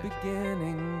Should I- new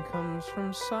beginning comes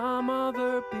from some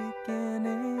other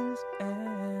beginning's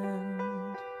end.